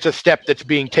that's a step that's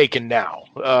being taken now.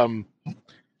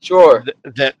 Sure.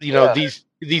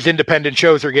 These independent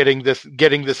shows are getting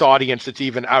this audience that's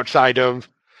even outside of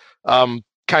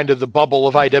kind of the bubble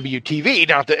of IWTV.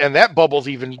 And that bubble's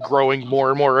even growing more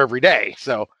and more every day.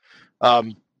 So,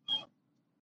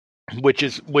 which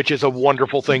is a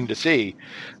wonderful thing to see.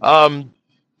 What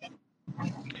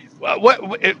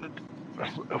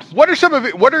are some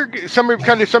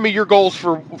of your goals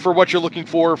for what you're looking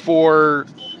for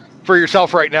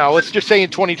yourself right now? Let's just say in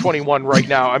 2021 right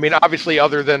now. I mean, obviously,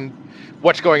 other than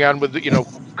what's going on with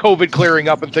COVID clearing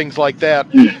up and things like that,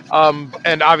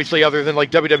 and obviously other than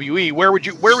like WWE, where would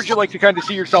you like to kind of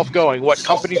see yourself going? What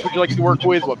companies would you like to work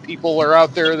with? What people are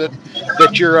out there that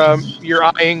you're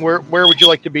eyeing? Where would you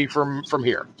like to be from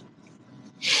here?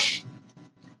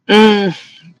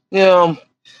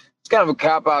 It's kind of a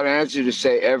cop-out answer to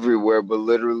say everywhere, but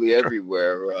literally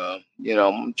everywhere.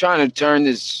 I'm trying to turn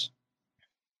this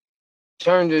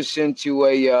into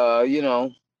a,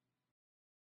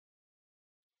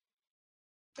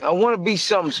 I want to be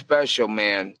something special,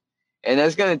 man. And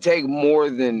that's going to take more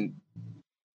than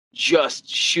just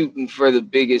shooting for the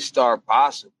biggest star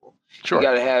possible. Sure. You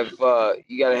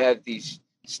gotta have these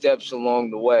steps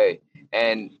along the way.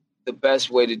 And the best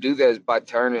way to do that is by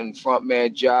turning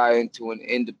Frontman Jai into an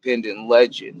independent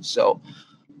legend. So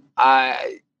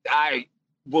I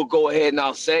will go ahead and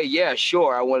I'll say, yeah,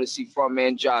 sure, I want to see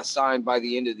Frontman Jai signed by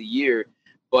the end of the year,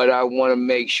 but I want to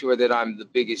make sure that I'm the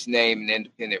biggest name in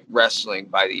independent wrestling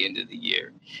by the end of the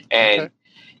year. And,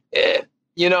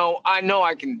 I know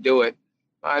I can do it.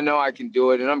 And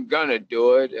I'm going to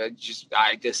do it.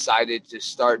 I decided to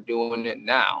start doing it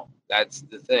now. That's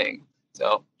the thing.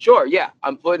 So, sure, yeah,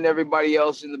 I'm putting everybody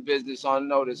else in the business on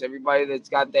notice. Everybody that's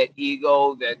got that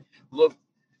ego, that look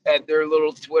at their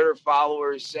little Twitter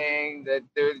followers saying that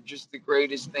they're just the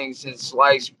greatest thing since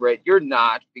sliced bread. You're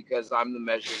not, because I'm the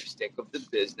measuring stick of the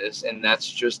business, and that's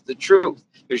just the truth.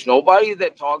 There's nobody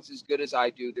that talks as good as I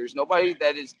do. There's nobody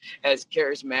that is as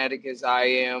charismatic as I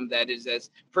am, that is as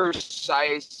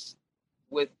precise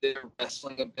with their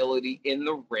wrestling ability in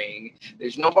the ring.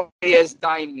 There's nobody as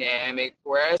dynamic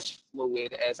or as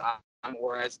fluid as I am,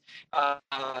 or as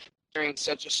carrying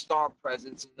such a star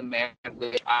presence in the man,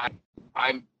 which I'm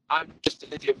just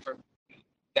a different.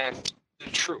 That's the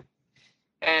truth.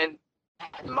 And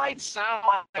it might sound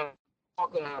like I'm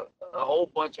talking a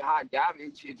whole bunch of hot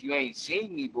garbage if you ain't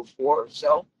seen me before.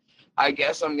 So I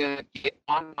guess I'm gonna get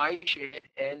on my shit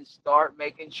and start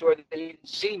making sure that they can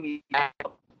see me.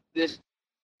 This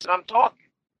I'm talking.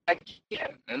 I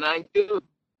can, and I do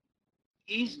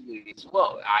easily as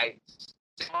well. I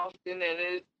often,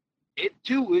 and it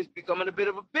too is becoming a bit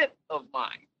of a bit of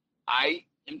mine. I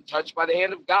am touched by the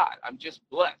hand of God. I'm just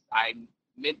blessed. I'm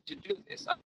meant to do this,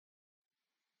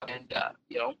 and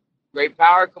great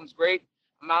power comes great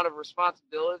amount of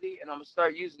responsibility, and I'm gonna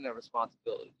start using that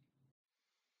responsibility.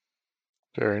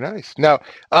 Very nice. Now,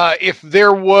 if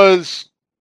there was,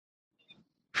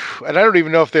 and I don't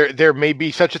even know if there may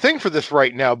be such a thing for this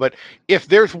right now, but if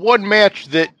there's one match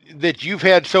that you've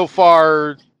had so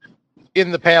far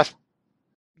in the past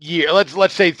year,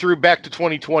 let's say through back to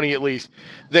 2020 at least,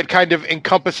 that kind of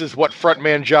encompasses what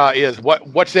Frontman Ja is,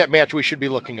 what's that match we should be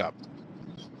looking up?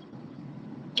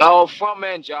 Oh,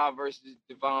 Frontman Ja versus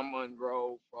Devon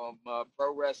Monroe from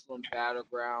Pro Wrestling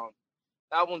Battleground.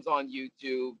 That one's on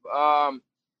YouTube.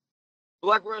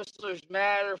 Black Wrestlers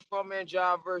Matter, Frontman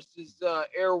Ja versus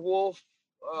Airwolf.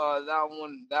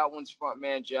 That one's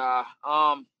Frontman Ja.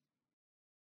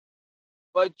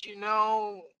 But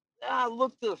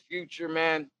look to the future,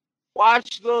 man.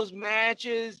 Watch those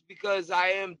matches because I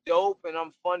am dope and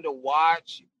I'm fun to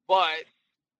watch. But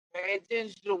pay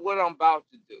attention to what I'm about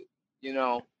to do.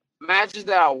 Matches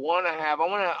that I want to have. I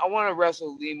want to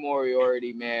wrestle Lee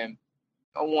Moriarty, man.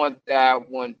 I want that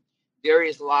one.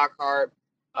 Darius Lockhart.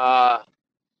 I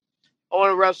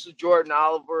want to wrestle Jordan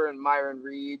Oliver and Myron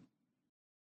Reed.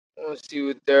 I want to see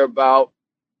what they're about.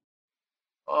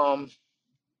 I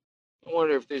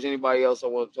wonder if there's anybody else I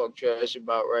want to talk trash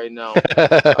about right now.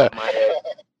 My head.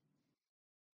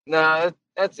 Nah,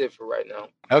 that's it for right now.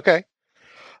 Okay.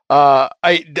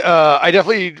 I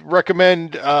definitely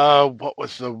recommend. What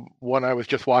was the one I was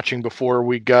just watching before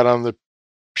we got on the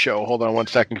show? Hold on one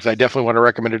second, because I definitely want to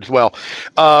recommend it as well.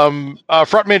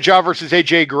 Frontman Ja versus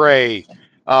AJ Gray.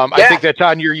 I think that's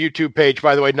on your YouTube page,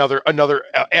 by the way. Another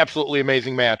absolutely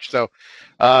amazing match. So,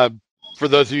 for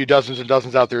those of you dozens and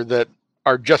dozens out there that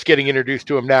are just getting introduced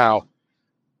to him now,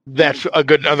 that's a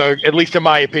good, at least in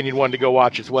my opinion, one to go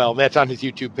watch as well. That's on his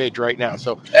YouTube page right now.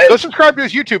 So go subscribe to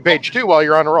his YouTube page too while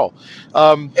you're on a roll.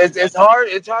 It's hard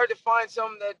to find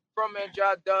something that Frontman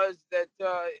Ja does that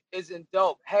isn't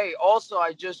dope. Hey, also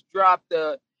I just dropped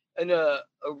an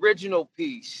original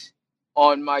piece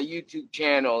on my YouTube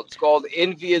channel. It's called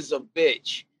Envy is a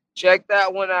Bitch. Check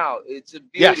that one out. It's a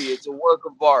beauty. Yes. It's a work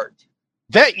of art.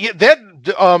 That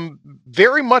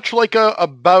very much like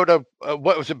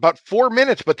about 4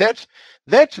 minutes, but that's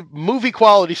movie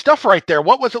quality stuff right there.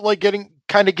 What was it like getting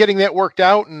that worked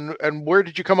out, and where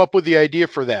did you come up with the idea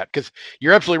for that? Because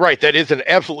you're absolutely right. That is an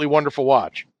absolutely wonderful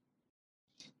watch.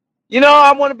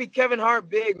 I want to be Kevin Hart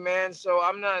big, man. So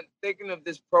I'm not thinking of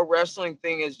this pro wrestling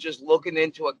thing as just looking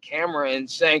into a camera and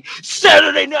saying,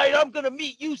 Saturday night, I'm going to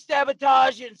meet you,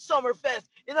 Sabotage, in Summerfest,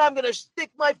 and I'm going to stick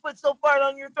my foot so far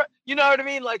on your throat. You know what I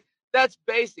mean? Like, that's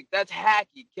basic. That's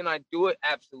hacky. Can I do it?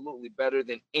 Absolutely, better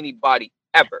than anybody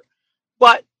ever.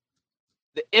 But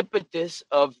the impetus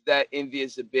of that Envy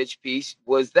is a Bitch piece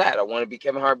was that I want to be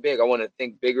Kevin Hart big. I want to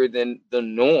think bigger than the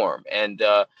norm. And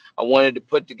I wanted to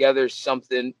put together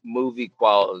something movie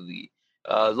quality.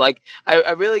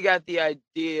 I really got the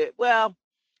idea. Well,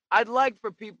 I'd like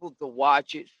for people to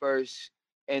watch it first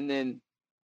and then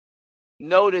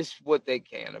notice what they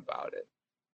can about it,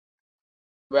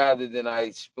 rather than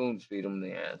I spoon feed them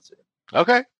the answer.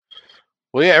 Okay.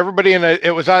 Well, yeah, everybody, and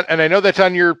it was on, and I know that's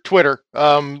on your Twitter.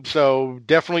 So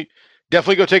definitely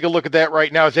go take a look at that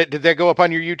right now. Did that go up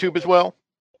on your YouTube as well?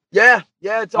 Yeah,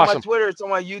 it's on my Twitter. It's on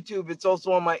my YouTube. It's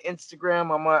also on my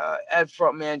Instagram. I'm at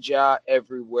Frontman Ja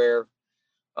everywhere.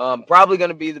 Probably going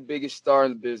to be the biggest star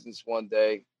in the business one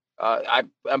day.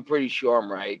 I'm pretty sure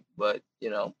I'm right, but what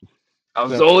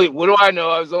do I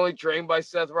know? I was only trained by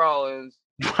Seth Rollins.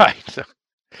 Right.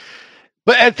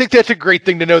 But I think that's a great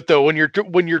thing to note, though, when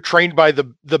you're trained by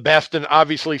the best, and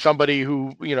obviously somebody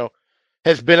who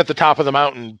has been at the top of the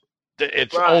mountain,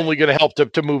 it's only going to help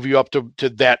to move you up to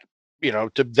that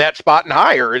to that spot and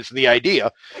higher is the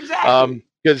idea. Exactly.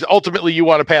 Because ultimately you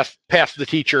want to pass the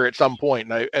teacher at some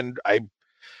point. And I,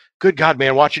 good God,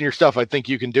 man, watching your stuff, I think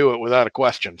you can do it without a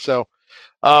question. So,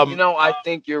 I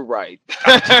think you're right.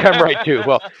 I'm right too.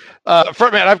 Well,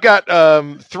 Frontman, I've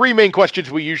got three main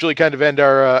questions we usually kind of end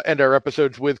our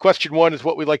episodes with. Question one is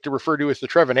what we like to refer to as the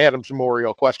Trevin Adams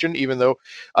Memorial question, even though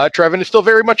Trevin is still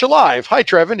very much alive. Hi,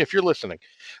 Trevin, if you're listening.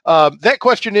 That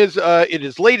question is, it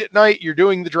is late at night. You're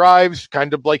doing the drives,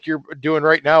 kind of like you're doing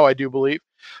right now, I do believe.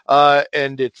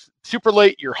 And it's super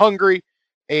late. You're hungry.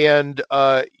 And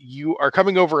you are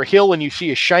coming over a hill and you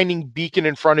see a shining beacon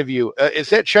in front of you. Is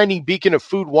that shining beacon of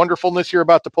food wonderfulness you're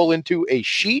about to pull into a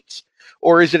Sheetz,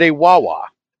 or is it a Wawa?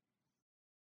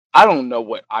 I don't know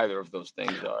what either of those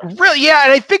things are. Really? Yeah,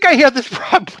 and I think I have this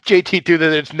problem with JT too,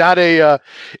 that it's not a.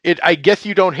 I guess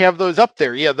you don't have those up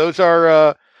there. Yeah, those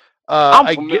are.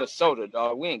 I'm from Minnesota,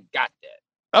 dog. We ain't got that.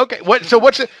 Okay.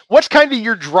 What's kind of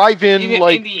your drive-in even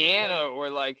like? Indiana or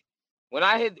like when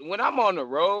I'm on the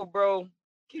road, bro.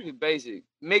 Keep it basic.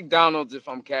 McDonald's if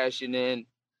I'm cashing in,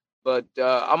 but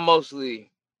I'm mostly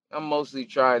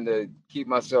trying to keep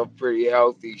myself pretty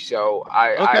healthy. So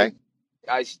I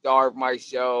starve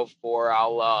myself, or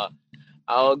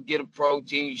I'll get a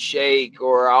protein shake,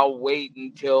 or I'll wait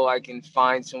until I can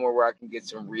find somewhere where I can get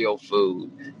some real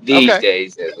food. These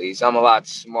days, at least, I'm a lot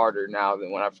smarter now than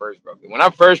when I first broke in. When I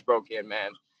first broke in,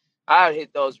 man, I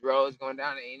hit those roads going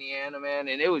down to Indiana, man,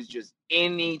 and it was just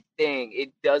anything.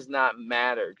 It does not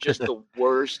matter. Just the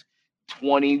worst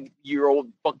 20-year-old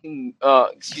fucking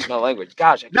excuse my language.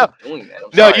 Gosh, I keep doing that.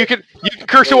 I'm sorry. You can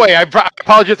curse away. I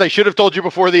apologize. I should have told you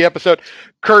before the episode.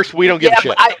 Curse. We don't give a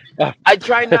shit. I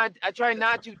try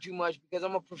not to too much because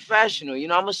I'm a professional.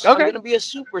 I'm gonna be a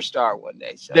superstar one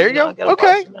day. So, there you go.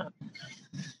 Okay.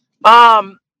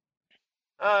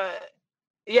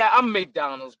 Yeah, I'm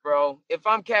McDonald's, bro. If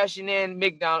I'm cashing in,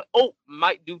 McDonald's. Oh,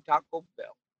 might do Taco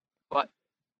Bell, but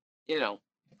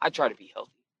I try to be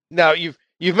healthy. Now you've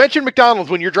mentioned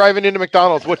McDonald's. When you're driving into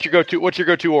McDonald's, what's your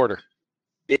go-to order?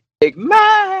 Big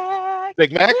Mac.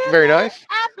 Big Mac, very nice.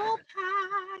 Apple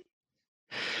pie.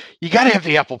 You gotta have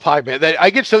the apple pie, man.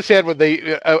 I get so sad when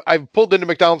I've pulled into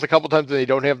McDonald's a couple times and they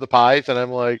don't have the pies, and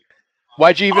I'm like,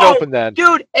 why'd you even open that,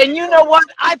 dude? And you know what?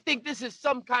 I think this is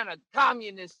some kind of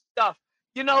communist stuff.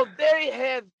 They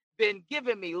have been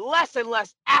giving me less and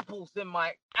less apples in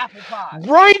my apple pie.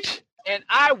 Right. And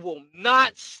I will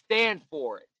not stand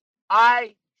for it.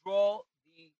 I draw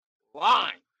the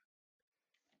line.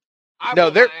 I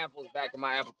want my apples back in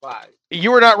my apple pie.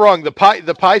 You were not wrong. The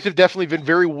pies have definitely been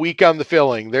very weak on the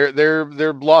filling.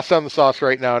 They're lost on the sauce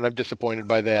right now, and I'm disappointed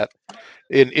by that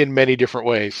in many different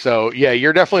ways. So yeah,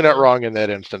 you're definitely not wrong in that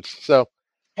instance. So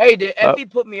hey, did Effie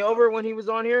put me over when he was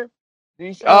on here?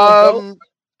 Here's what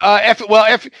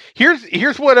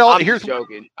else. I'm just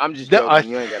joking.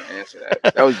 You ain't got to answer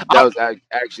that. That was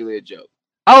actually a joke.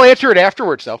 I'll answer it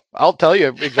afterwards, though. I'll tell you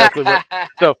exactly what.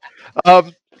 So,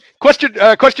 question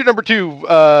number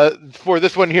 2 for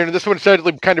this one here, and this one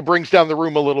sadly kind of brings down the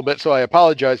room a little bit, so I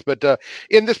apologize. But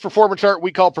in this performance art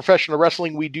we call professional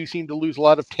wrestling, we do seem to lose a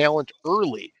lot of talent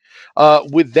early.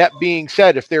 With that being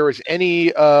said, if there is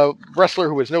any wrestler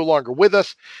who is no longer with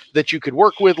us that you could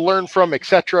work with, learn from,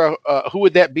 etc., who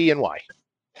would that be and why?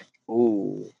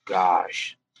 Oh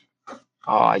gosh.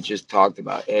 Oh, I just talked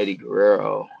about Eddie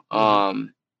Guerrero.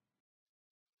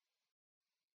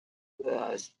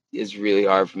 It's really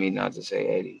hard for me not to say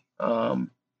Eddie. And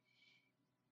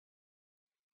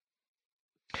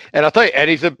I'll tell you,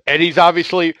 Eddie's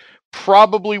obviously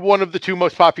probably one of the 2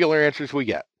 most popular answers we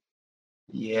get.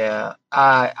 Yeah,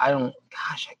 I don't.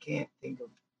 Gosh, I can't think of.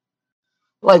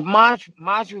 Like Mach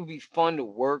would be fun to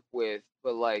work with,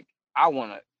 but like I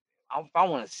want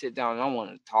to sit down and I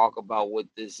want to talk about what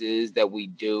this is that we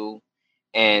do,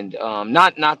 and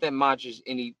not that Mach is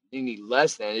any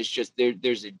less than. It's just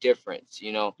there's a difference,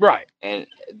 Right. And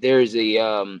there's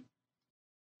there's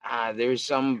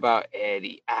something about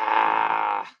Eddie.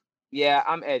 Yeah,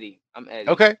 I'm Eddie.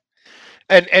 Okay.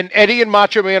 And Eddie and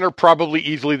Macho Man are probably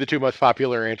easily the 2 most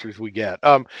popular answers we get.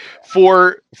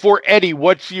 For Eddie,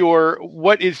 what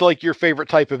is like your favorite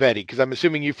type of Eddie? Because I'm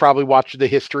assuming you've probably watched the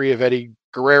history of Eddie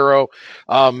Guerrero.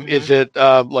 Is it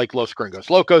like Los Gringos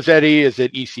Locos Eddie? Is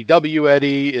it ECW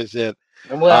Eddie? Is it?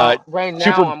 Well, right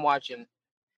now I'm watching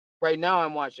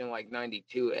like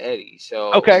 92 Eddie.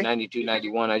 So okay. 92,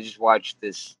 91. I just watched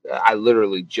this. I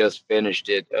literally just finished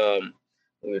it.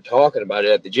 We were talking about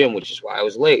it at the gym, which is why I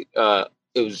was late.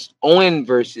 It was Owen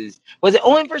versus. Was it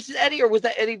Owen versus Eddie, or was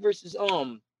that Eddie versus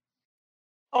Oh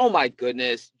my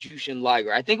goodness, Jushin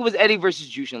Liger? I think it was Eddie versus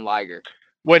Jushin Liger.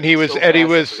 When he was Eddie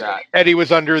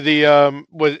was under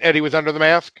the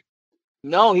mask.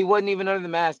 No, he wasn't even under the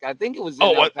mask. I think it was in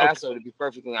El Paso, okay. to be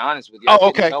perfectly honest with you. Oh, I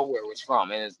okay. couldn't tell where it was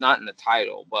from, and it's not in the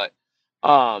title, but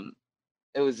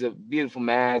it was a beautiful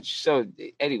match. So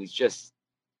Eddie was just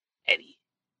Eddie.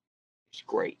 It's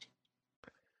great.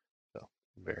 So,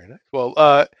 very nice.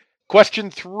 Well,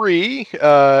 question 3,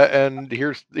 and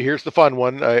here's the fun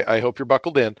one. I hope you're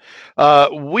buckled in.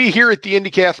 We here at the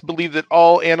IndyCast believe that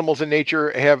all animals in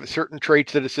nature have certain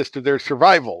traits that assist with their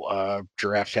survival.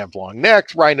 Giraffes have long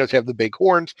necks, rhinos have the big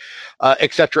horns,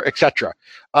 etc., etc.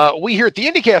 We here at the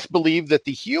IndyCast believe that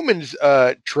the human's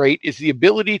trait is the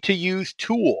ability to use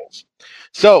tools.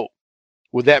 So,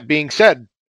 with that being said,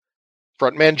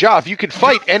 Frontman Ja, if you could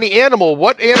fight any animal,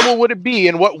 what animal would it be,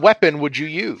 and what weapon would you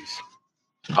use?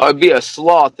 I'd be a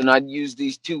sloth, and I'd use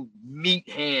these 2 meat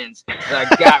hands that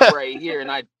I got right here,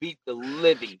 and I'd beat the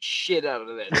living shit out of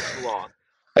that sloth.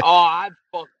 Oh, I'd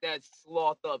fuck that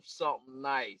sloth up something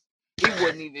nice. He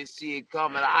wouldn't even see it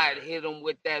coming. I'd hit him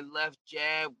with that left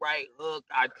jab, right hook.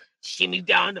 I'd shimmy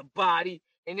down the body,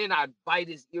 and then I'd bite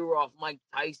his ear off Mike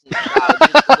Tyson style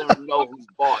just to let him know who's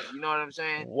boss. You know what I'm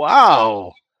saying?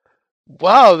 Wow.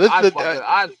 Wow.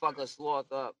 I'd fuck a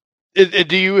sloth up.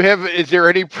 Do you have? Is there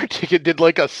any particular? Did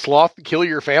like a sloth kill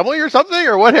your family or something,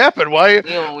 or what happened? Why? We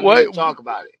don't need to talk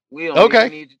about it. We don't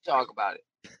even need to talk about it.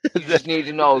 You just need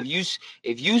to know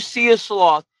if you see a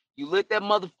sloth, you let that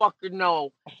motherfucker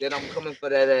know that I'm coming for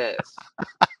that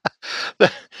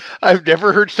ass. I've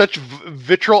never heard such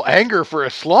vitriol anger for a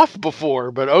sloth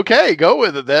before, but okay, go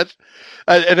with it. That's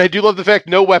and I do love the fact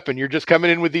no weapon. You're just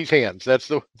coming in with these hands. That's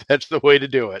the way to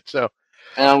do it. So.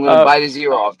 And I'm going to bite his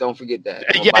ear off. Don't forget that.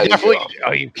 Yeah, definitely.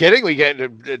 Are you kidding? We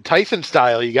get Tyson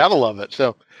style. You got to love it.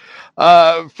 So,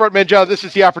 Frontman John, this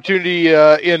is the opportunity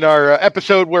in our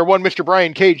episode where one Mr.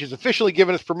 Brian Cage has officially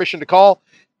given us permission to call.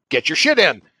 Get your shit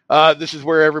in. This is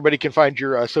where everybody can find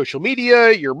your social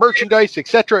media, your merchandise,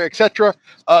 etc., etc.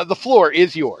 The floor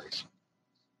is yours.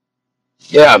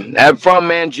 Yeah, at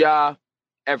Frontman Ja,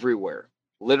 everywhere.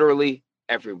 Literally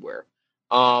everywhere.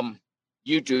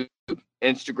 YouTube,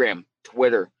 Instagram,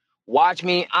 Twitter. Watch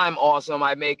me. I'm awesome.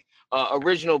 I make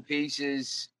original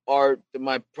pieces. Art.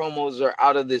 My promos are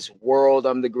out of this world.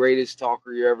 I'm the greatest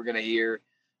talker you're ever gonna hear.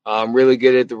 I'm really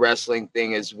good at the wrestling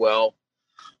thing as well.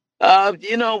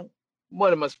 You know,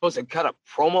 what am I supposed to cut a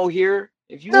promo here?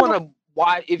 If you want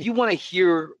to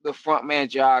hear the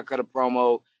Frontman Ja cut a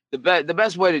promo, the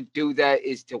best way to do that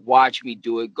is to watch me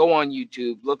do it. Go on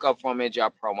YouTube, look up Frontman Ja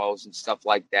promos and stuff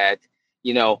like that.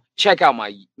 You know, check out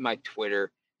my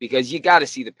Twitter, because you got to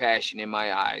see the passion in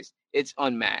my eyes. It's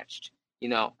unmatched. You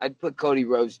know, I'd put Cody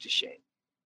Rhodes to shame.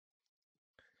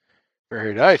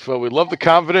 Very nice. Well, we love the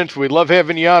confidence. We love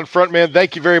having you on, Frontman.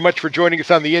 Thank you very much for joining us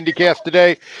on the IndyCast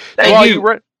today. Thank you.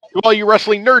 To all you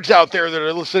wrestling nerds out there that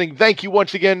are listening, thank you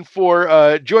once again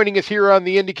for joining us here on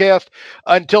the IndyCast.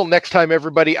 Until next time,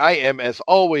 everybody, I am, as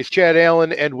always, Chad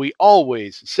Allen, and we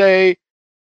always say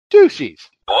deuces.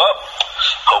 Well,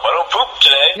 hope I don't poop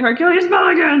today. Hercules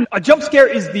Mulligan! A jump scare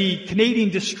is the Canadian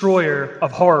destroyer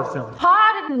of horror films.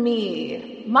 Pardon me.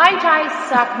 Might I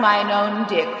suck mine own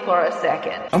dick for a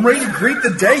second? I'm ready to greet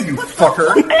the day, you fucker.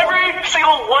 Every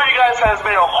single one of you guys has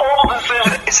made a horrible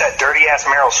decision. It's that dirty-ass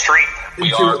Meryl Streep.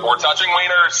 We're touching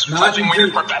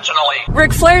wieners professionally.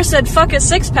 Ric Flair said fuck a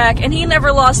six-pack, and he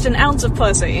never lost an ounce of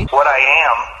pussy. What I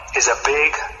am is a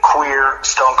big, queer,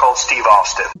 Stone Cold Steve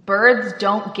Austin. Birds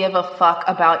don't give a fuck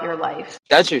about your life.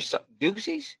 That's your stuff.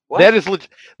 Dooksies? What? That is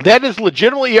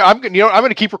legitimately. I'm going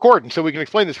to keep recording so we can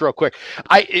explain this real quick.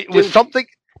 It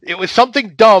was something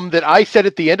dumb that I said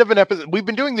at the end of an episode. We've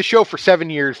been doing the show for 7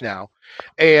 years now,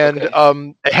 and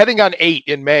heading on 8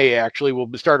 in May. Actually, we'll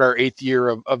start our 8th year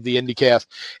of the IndyCast,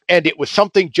 and it was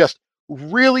something just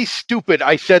really stupid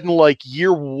I said in like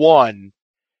year 1.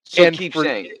 So and keep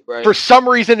saying it, right? For some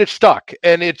reason, it stuck,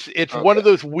 and it's one of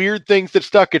those weird things that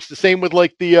stuck. It's the same with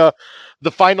like the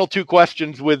final 2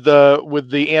 questions with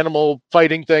the animal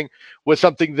fighting thing was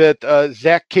something that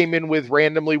Zach came in with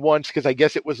randomly once, because I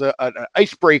guess it was an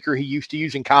icebreaker he used to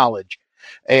use in college,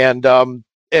 and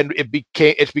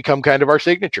it's become kind of our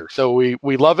signature. So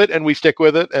we love it and we stick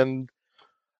with it, and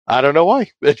I don't know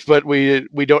why, but we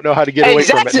don't know how to get away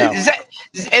from it now.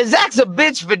 Zach's a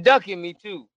bitch for ducking me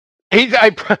too. He's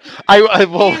a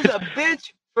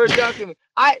bitch for ducking me.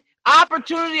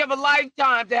 Opportunity of a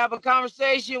lifetime to have a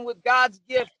conversation with God's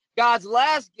gift, God's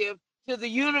last gift to the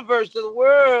universe, to the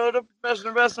world of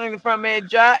professional wrestling, the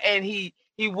Frontman Ja, and he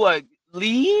what,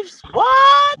 leaves?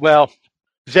 What? Well,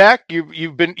 Zach,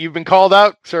 you've been called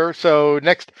out, sir. So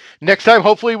next time,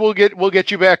 hopefully we'll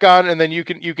get you back on, and then you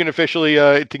can officially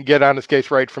to get on his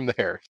case right from there.